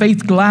our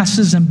faith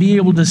glasses and be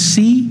able to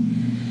see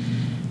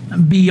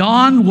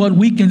beyond what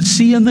we can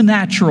see in the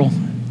natural.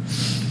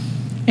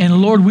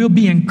 And Lord, we'll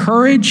be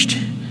encouraged,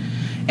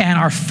 and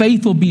our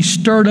faith will be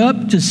stirred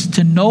up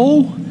to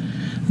know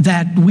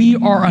that we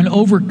are an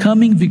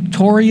overcoming,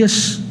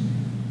 victorious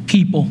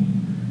people.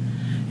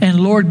 And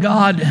Lord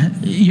God,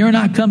 you're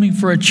not coming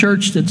for a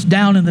church that's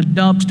down in the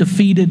dumps,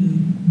 defeated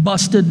and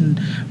busted and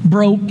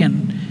broke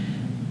and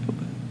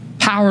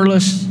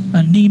powerless,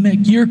 anemic.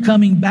 You're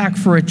coming back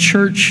for a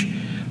church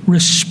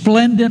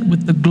resplendent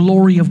with the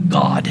glory of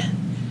God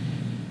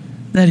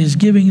that is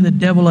giving the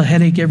devil a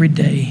headache every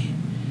day.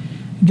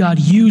 God,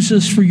 use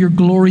us for your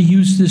glory.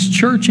 Use this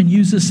church and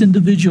use us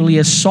individually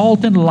as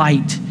salt and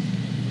light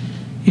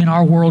in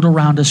our world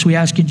around us. We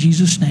ask in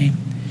Jesus' name.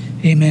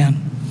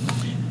 Amen.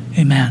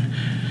 Amen.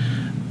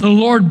 The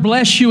Lord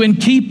bless you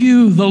and keep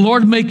you. The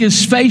Lord make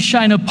his face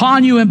shine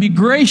upon you and be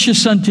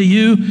gracious unto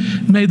you.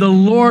 May the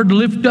Lord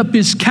lift up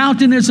his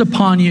countenance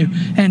upon you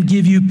and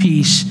give you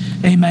peace.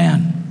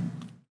 Amen.